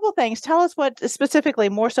 So a couple things. Tell us what specifically,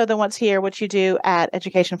 more so than what's here, what you do at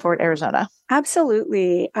Education Forward Arizona.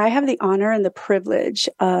 Absolutely. I have the honor and the privilege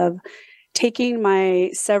of taking my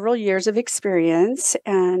several years of experience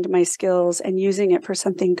and my skills and using it for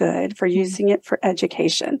something good, for using it for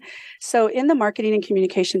education. So in the marketing and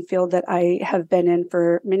communication field that I have been in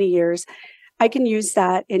for many years, I can use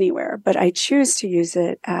that anywhere, but I choose to use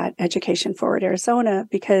it at Education Forward Arizona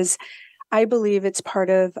because I believe it's part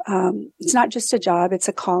of, it's not just a job, it's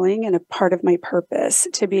a calling and a part of my purpose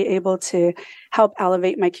to be able to help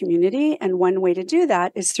elevate my community. And one way to do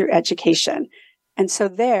that is through education. And so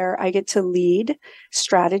there I get to lead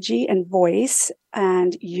strategy and voice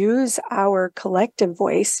and use our collective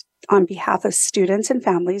voice on behalf of students and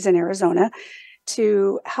families in Arizona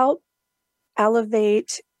to help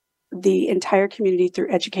elevate the entire community through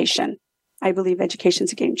education. I believe education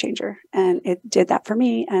is a game changer, and it did that for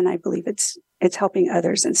me, and I believe it's helping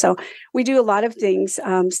others. And so we do a lot of things.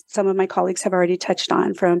 Some of my colleagues have already touched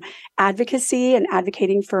on, from advocacy and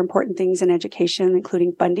advocating for important things in education,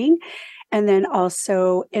 including funding, and then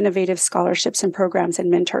also innovative scholarships and programs and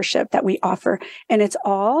mentorship that we offer. And it's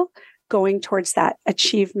all going towards that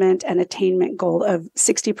achievement and attainment goal of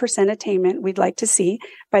 60% attainment we'd like to see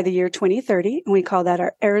by the year 2030. And we call that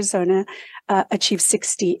our Arizona Achieve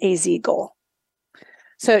 60 AZ goal.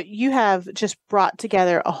 So you have just brought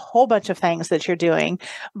together a whole bunch of things that you're doing,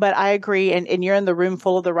 but I agree, and you're in the room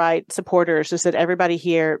full of the right supporters, is that everybody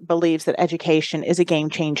here believes that education is a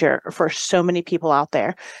game changer for so many people out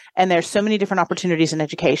there. And there's so many different opportunities in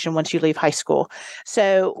education once you leave high school.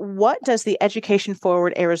 So what does the Education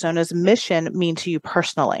Forward Arizona's mission mean to you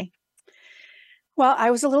personally? Well,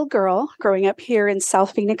 I was a little girl growing up here in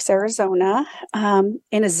South Phoenix, Arizona,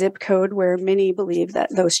 in a zip code where many believe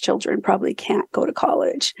that those children probably can't go to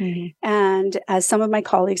college. Mm-hmm. And as some of my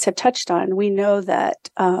colleagues have touched on, we know that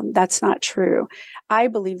that's not true. I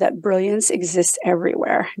believe that brilliance exists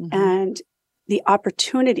everywhere, mm-hmm. and the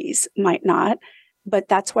opportunities might not. But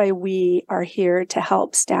that's why we are here to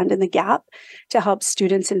help stand in the gap, to help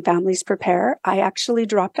students and families prepare. I actually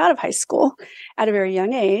dropped out of high school at a very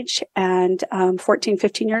young age, and 14,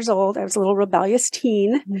 15 years old. I was a little rebellious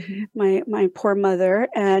teen, mm-hmm. my poor mother.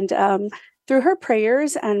 And through her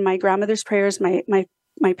prayers and my grandmother's prayers, my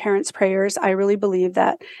parents' prayers, I really believe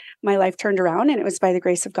that my life turned around, and it was by the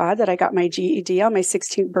grace of God that I got my GED on my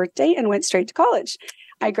 16th birthday and went straight to college.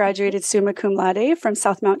 I graduated summa cum laude from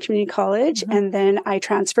Southmount Community College, mm-hmm. and then I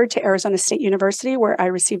transferred to Arizona State University, where I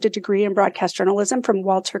received a degree in broadcast journalism from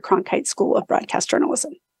Walter Cronkite School of Broadcast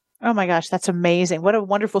Journalism. Oh my gosh, that's amazing. What a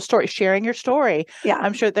wonderful story. Sharing your story. Yeah.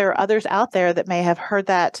 I'm sure there are others out there that may have heard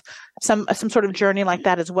that, some sort of journey like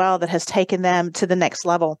that as well, that has taken them to the next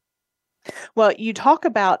level. Well, you talk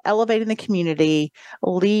about elevating the community,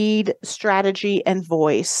 lead, strategy, and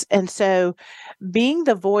voice. And so being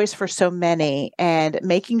the voice for so many and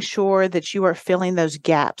making sure that you are filling those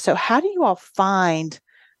gaps. So how do you all find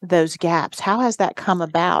those gaps? How has that come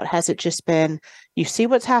about? Has it just been, you see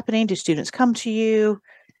what's happening? Do students come to you?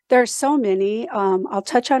 There are so many. I'll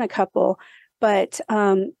touch on a couple, but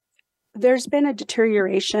there's been a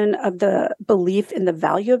deterioration of the belief in the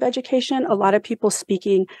value of education. A lot of people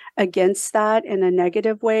speaking against that in a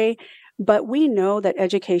negative way, but we know that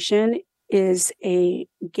education is a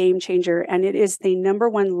game changer, and it is the number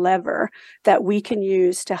one lever that we can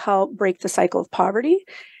use to help break the cycle of poverty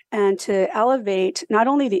and to elevate not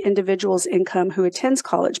only the individual's income who attends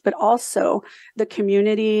college, but also the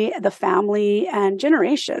community, the family, and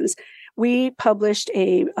generations. we published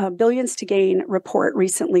a Billions to Gain report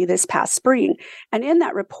recently this past spring. And in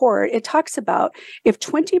that report, it talks about if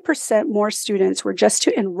 20% more students were just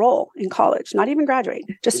to enroll in college, not even graduate,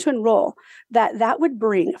 just to enroll, that would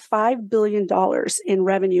bring $5 billion in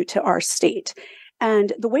revenue to our state.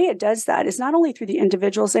 And the way it does that is not only through the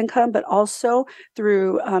individual's income, but also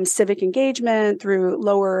through civic engagement, through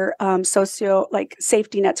lower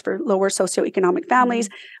safety nets for lower socioeconomic families,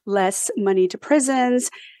 less money to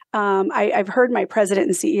prisons. I've heard my president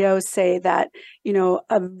and CEO say that,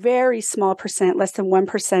 a very small percent, less than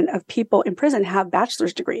 1% of people in prison have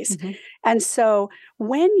bachelor's degrees. And so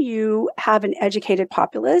when you have an educated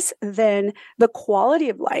populace, then the quality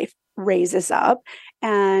of life raises up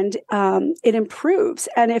and it improves.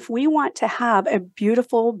 And if we want to have a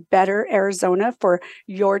beautiful, better Arizona for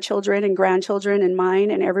your children and grandchildren and mine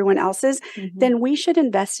and everyone else's, then we should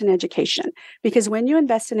invest in education. Because when you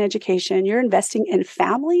invest in education, you're investing in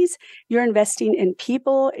families, you're investing in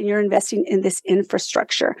people, and you're investing in this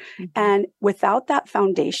infrastructure. And without that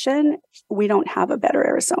foundation, we don't have a better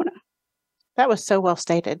Arizona. That was so well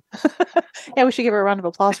stated. Yeah, we should give her a round of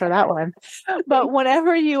applause for that one. But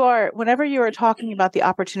whenever you are talking about the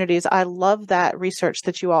opportunities, I love that research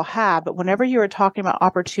that you all have. But whenever you are talking about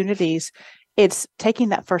opportunities, it's taking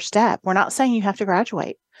that first step. We're not saying you have to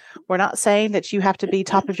graduate. We're not saying that you have to be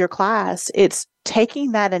top of your class. It's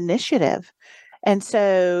taking that initiative. And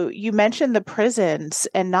so you mentioned the prisons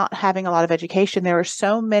and not having a lot of education. There are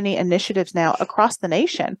so many initiatives now across the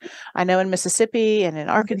nation. I know in Mississippi and in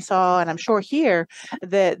Arkansas, and I'm sure here,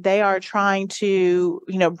 that they are trying to,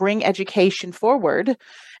 bring education forward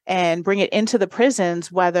and bring it into the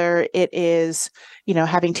prisons, whether it is,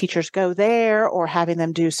 having teachers go there or having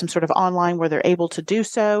them do some sort of online where they're able to do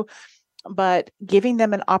so. But giving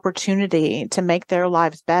them an opportunity to make their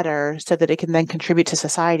lives better so that it can then contribute to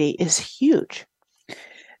society is huge.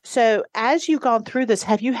 So as you've gone through this,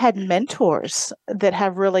 have you had mentors that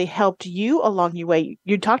have really helped you along your way?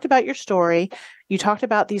 You talked about your story. You talked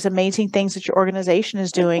about these amazing things that your organization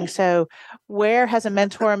is doing. So where has a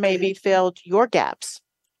mentor maybe filled your gaps?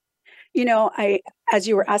 As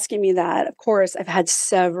you were asking me that, of course, I've had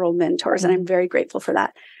several mentors and I'm very grateful for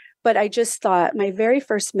that. But I just thought my very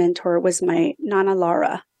first mentor was my Nana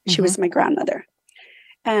Laura. She was my grandmother.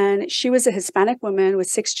 And she was a Hispanic woman with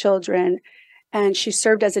 6 children. And she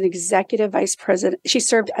served as an executive vice president. She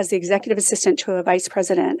served as the executive assistant to a vice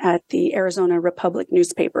president at the Arizona Republic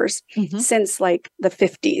newspapers since the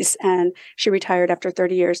 50s. And she retired after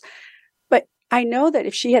 30 years. But I know that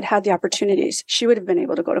if she had had the opportunities, she would have been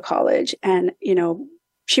able to go to college and,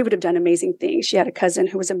 she would have done amazing things. She had a cousin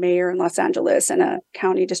who was a mayor in Los Angeles and a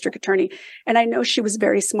county district attorney. And I know she was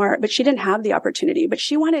very smart, but she didn't have the opportunity. But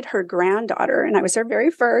she wanted her granddaughter, and I was her very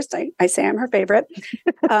first. I say I'm her favorite.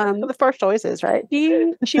 The first always is, right?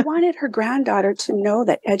 She wanted her granddaughter to know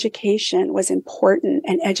that education was important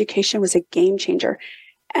and education was a game changer.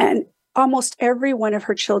 And almost every one of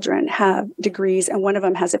her children have degrees, and one of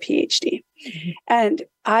them has a PhD. And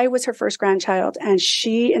I was her first grandchild, and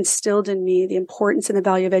she instilled in me the importance and the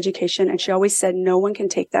value of education. And she always said, no one can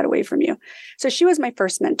take that away from you. So she was my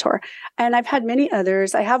first mentor. And I've had many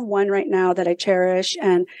others. I have one right now that I cherish,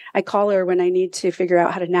 and I call her when I need to figure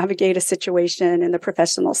out how to navigate a situation in the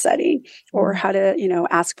professional setting, or how to,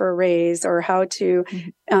 ask for a raise, or how to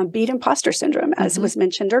beat imposter syndrome, as was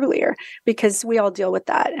mentioned earlier, because we all deal with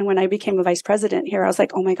that. And when I became a vice president here, I was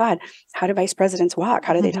like, oh my God, how do vice presidents walk?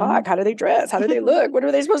 How do they talk? How do they dress? How do they look? What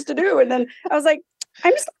are they supposed to do? And then I was like,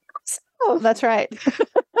 I'm just myself. That's right.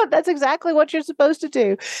 That's exactly what you're supposed to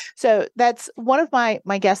do. So that's one of my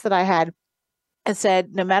guests that I had and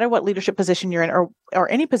said, no matter what leadership position you're in, or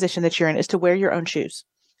any position that you're in, is to wear your own shoes.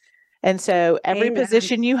 And so every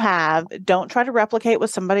position you have, don't try to replicate what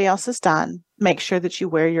somebody else has done. Make sure that you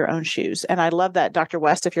wear your own shoes. And I love that, Dr.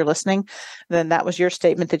 West, if you're listening, then that was your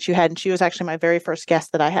statement that you had. And she was actually my very first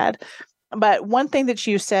guest that I had. But one thing that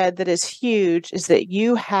you said that is huge is that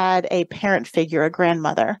you had a parent figure, a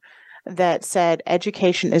grandmother, that said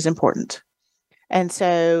education is important. And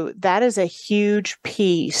so that is a huge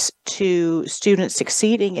piece to students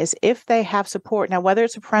succeeding, is if they have support. Now, whether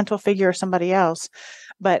it's a parental figure or somebody else,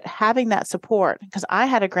 but having that support, because I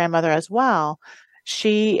had a grandmother as well.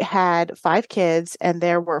 She had 5 kids and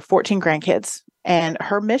there were 14 grandkids. And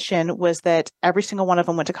her mission was that every single one of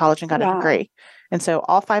them went to college and got a degree. And so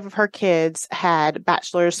all 5 of her kids had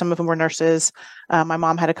bachelors. Some of them were nurses. My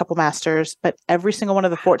mom had a couple masters, but every single one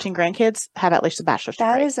of the 14 grandkids have at least a bachelor's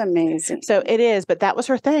degree. That is amazing. So it is, but that was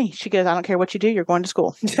her thing. She goes, I don't care what you do, you're going to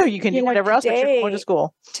school. So you can do whatever else, but you're going to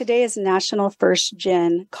school. Today is National First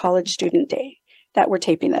Gen College Student Day that we're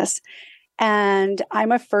taping this. And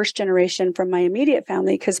I'm a first generation from my immediate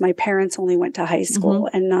family because my parents only went to high school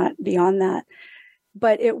and not beyond that.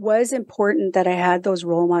 But it was important that I had those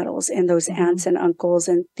role models and those aunts and uncles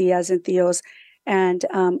and tias and tios. And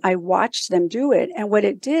I watched them do it. And what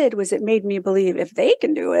it did was it made me believe if they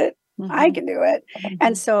can do it, I can do it.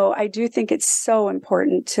 And so I do think it's so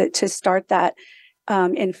important to start that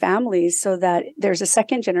in families so that there's a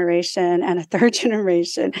second generation and a third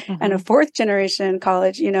generation and a fourth generation in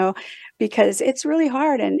college, you know, because it's really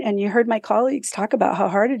hard. And you heard my colleagues talk about how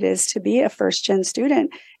hard it is to be a first gen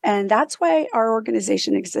student. And that's why our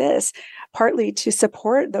organization exists, partly to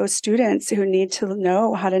support those students who need to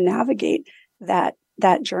know how to navigate that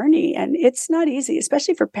journey. And it's not easy,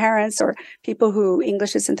 especially for parents or people who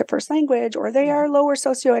English isn't their first language, or they are lower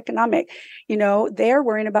socioeconomic. You know, they're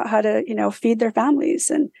worrying about how to, you know, feed their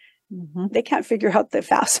families, and they can't figure out the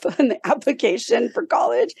FAFSA and the application for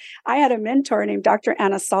college. I had a mentor named Dr.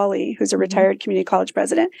 Anna Solly, who's a retired community college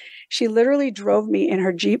president. She literally drove me in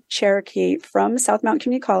her Jeep Cherokee from South Mountain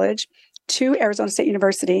Community College to Arizona State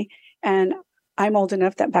University. And I'm old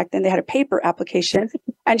enough that back then they had a paper application,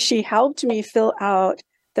 and she helped me fill out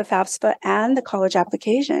the FAFSA and the college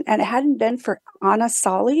application. And it hadn't been for Anna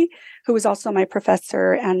Solly, who was also my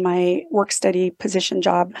professor and my work study position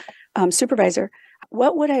job supervisor.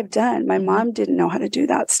 What would I have done? My mom didn't know how to do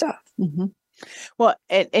that stuff. Well,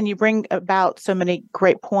 and you bring about so many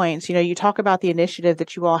great points. You know, you talk about the initiative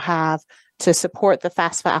that you all have to support the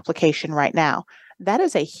FAFSA application right now. That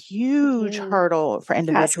is a huge hurdle for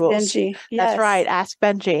individuals. Ask Benji. That's right. Ask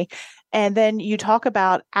Benji. And then you talk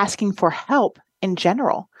about asking for help in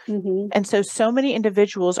general. And so many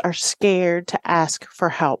individuals are scared to ask for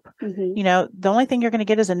help. You know, the only thing you're going to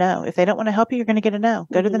get is a no. If they don't want to help you, you're going to get a no.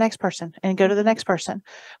 Go to the next person and go to the next person.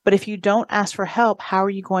 But if you don't ask for help, how are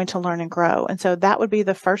you going to learn and grow? And so that would be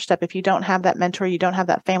the first step. If you don't have that mentor, you don't have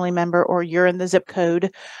that family member, or you're in the zip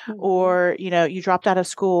code, or, you know, you dropped out of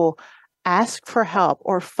school, ask for help,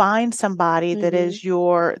 or find somebody that is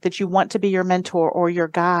that you want to be your mentor or your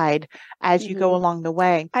guide as you go along the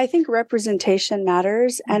way. I think representation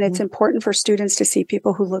matters, and it's important for students to see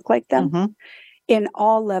people who look like them in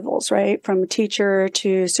all levels, right? From teacher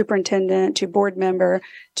to superintendent to board member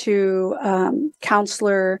to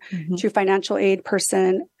counselor to financial aid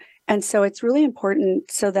person. And so it's really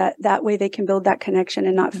important so that way they can build that connection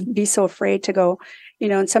and not be so afraid to go, you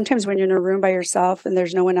know, and sometimes when you're in a room by yourself and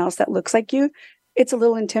there's no one else that looks like you, it's a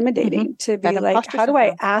little intimidating to be like, how do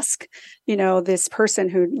I ask, you know, this person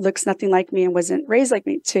who looks nothing like me and wasn't raised like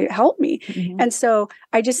me to help me? And so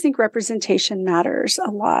I just think representation matters a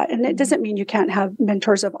lot. And it doesn't mean you can't have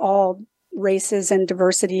mentors of all races and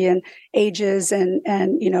diversity and ages and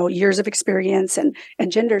you know, years of experience and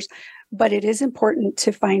genders. But it is important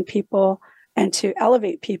to find people and to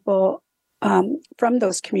elevate people from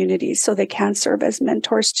those communities so they can serve as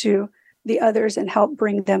mentors to the others and help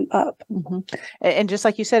bring them up. And just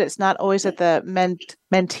like you said, it's not always that the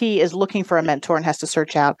mentee is looking for a mentor and has to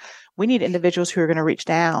search out. We need individuals who are going to reach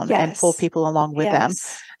down and pull people along with them.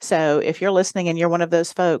 So if you're listening and you're one of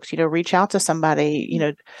those folks, you know, reach out to somebody, you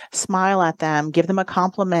know, smile at them, give them a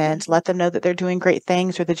compliment, let them know that they're doing great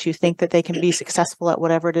things or that you think that they can be successful at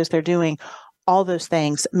whatever it is they're doing. All those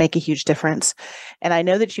things make a huge difference. And I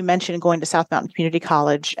know that you mentioned going to South Mountain Community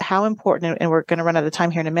College. How important, and we're going to run out of time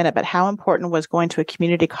here in a minute, but how important was going to a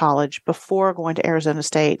community college before going to Arizona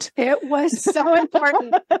State? It was so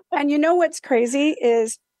important. And you know what's crazy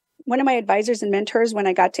is one of my advisors and mentors when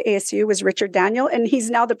I got to ASU was Richard Daniel, and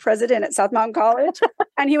he's now the president at South Mountain College.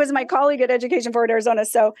 And he was my colleague at Education Forward Arizona.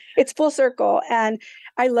 So it's full circle. And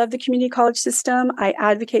I love the community college system. I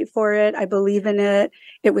advocate for it. I believe in it.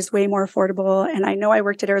 It was way more affordable. And I know I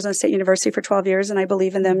worked at Arizona State University for 12 years, and I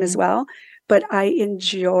believe in them as well. But I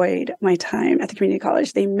enjoyed my time at the community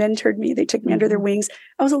college. They mentored me. They took me under their wings.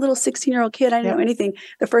 I was a little 16-year-old kid. I didn't know anything.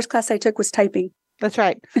 The first class I took was typing. That's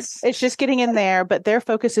right. It's just getting in there, but their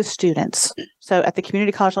focus is students. So at the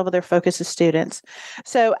community college level, their focus is students.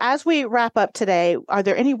 So as we wrap up today, are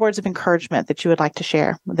there any words of encouragement that you would like to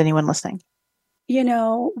share with anyone listening? You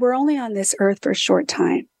know, we're only on this earth for a short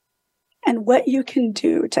time. And what you can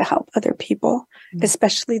do to help other people,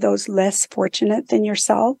 especially those less fortunate than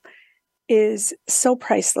yourself, is so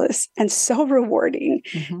priceless and so rewarding.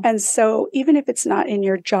 And so even if it's not in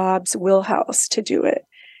your job's wheelhouse to do it,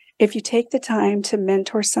 if you take the time to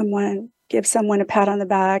mentor someone, give someone a pat on the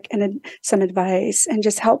back and some advice and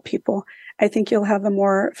just help people, I think you'll have a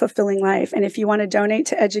more fulfilling life. And if you want to donate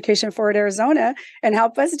to Education Forward Arizona and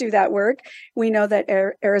help us do that work, we know that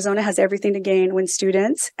Arizona has everything to gain when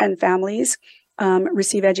students and families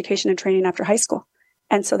receive education and training after high school.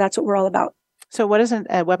 And so that's what we're all about. So what is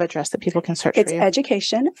a web address that people can search It's for you?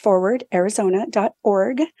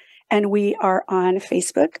 educationforwardarizona.org. And we are on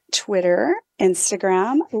Facebook, Twitter,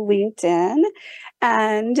 Instagram, LinkedIn,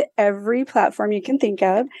 and every platform you can think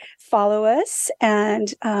of. Follow us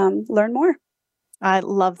and learn more. I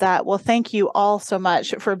love that. Well, thank you all so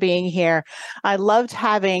much for being here. I loved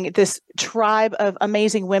having this tribe of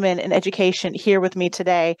amazing women in education here with me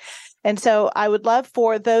today. And so I would love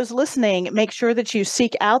for those listening, make sure that you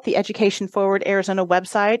seek out the Education Forward Arizona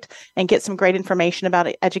website and get some great information about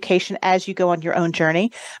education as you go on your own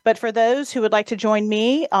journey. But for those who would like to join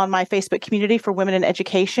me on my Facebook community for women in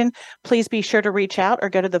education, please be sure to reach out or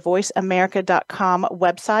go to the voiceamerica.com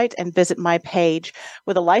website and visit my page.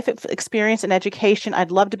 With a life experience in education, I'd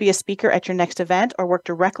love to be a speaker at your next event or work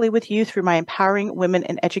directly with you through my Empowering Women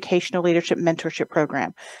in Educational Leadership Mentorship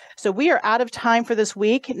program. So we are out of time for this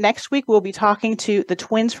week. Next week, we'll be talking to the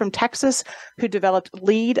twins from Texas who developed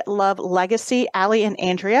Lead, Love, Legacy, Allie and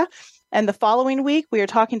Andrea. And the following week, we are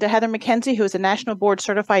talking to Heather McKenzie, who is a National Board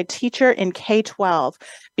Certified Teacher in K-12.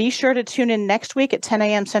 Be sure to tune in next week at 10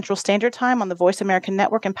 a.m. Central Standard Time on the Voice America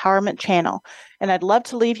Network Empowerment Channel. And I'd love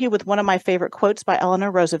to leave you with one of my favorite quotes by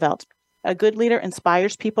Eleanor Roosevelt. A good leader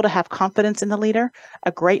inspires people to have confidence in the leader.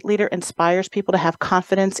 A great leader inspires people to have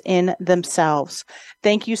confidence in themselves.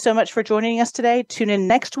 Thank you so much for joining us today. Tune in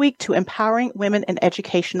next week to Empowering Women in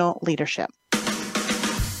Educational Leadership.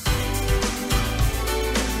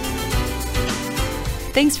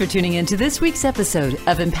 Thanks for tuning in to this week's episode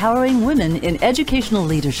of Empowering Women in Educational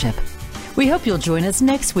Leadership. We hope you'll join us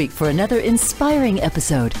next week for another inspiring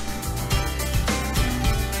episode.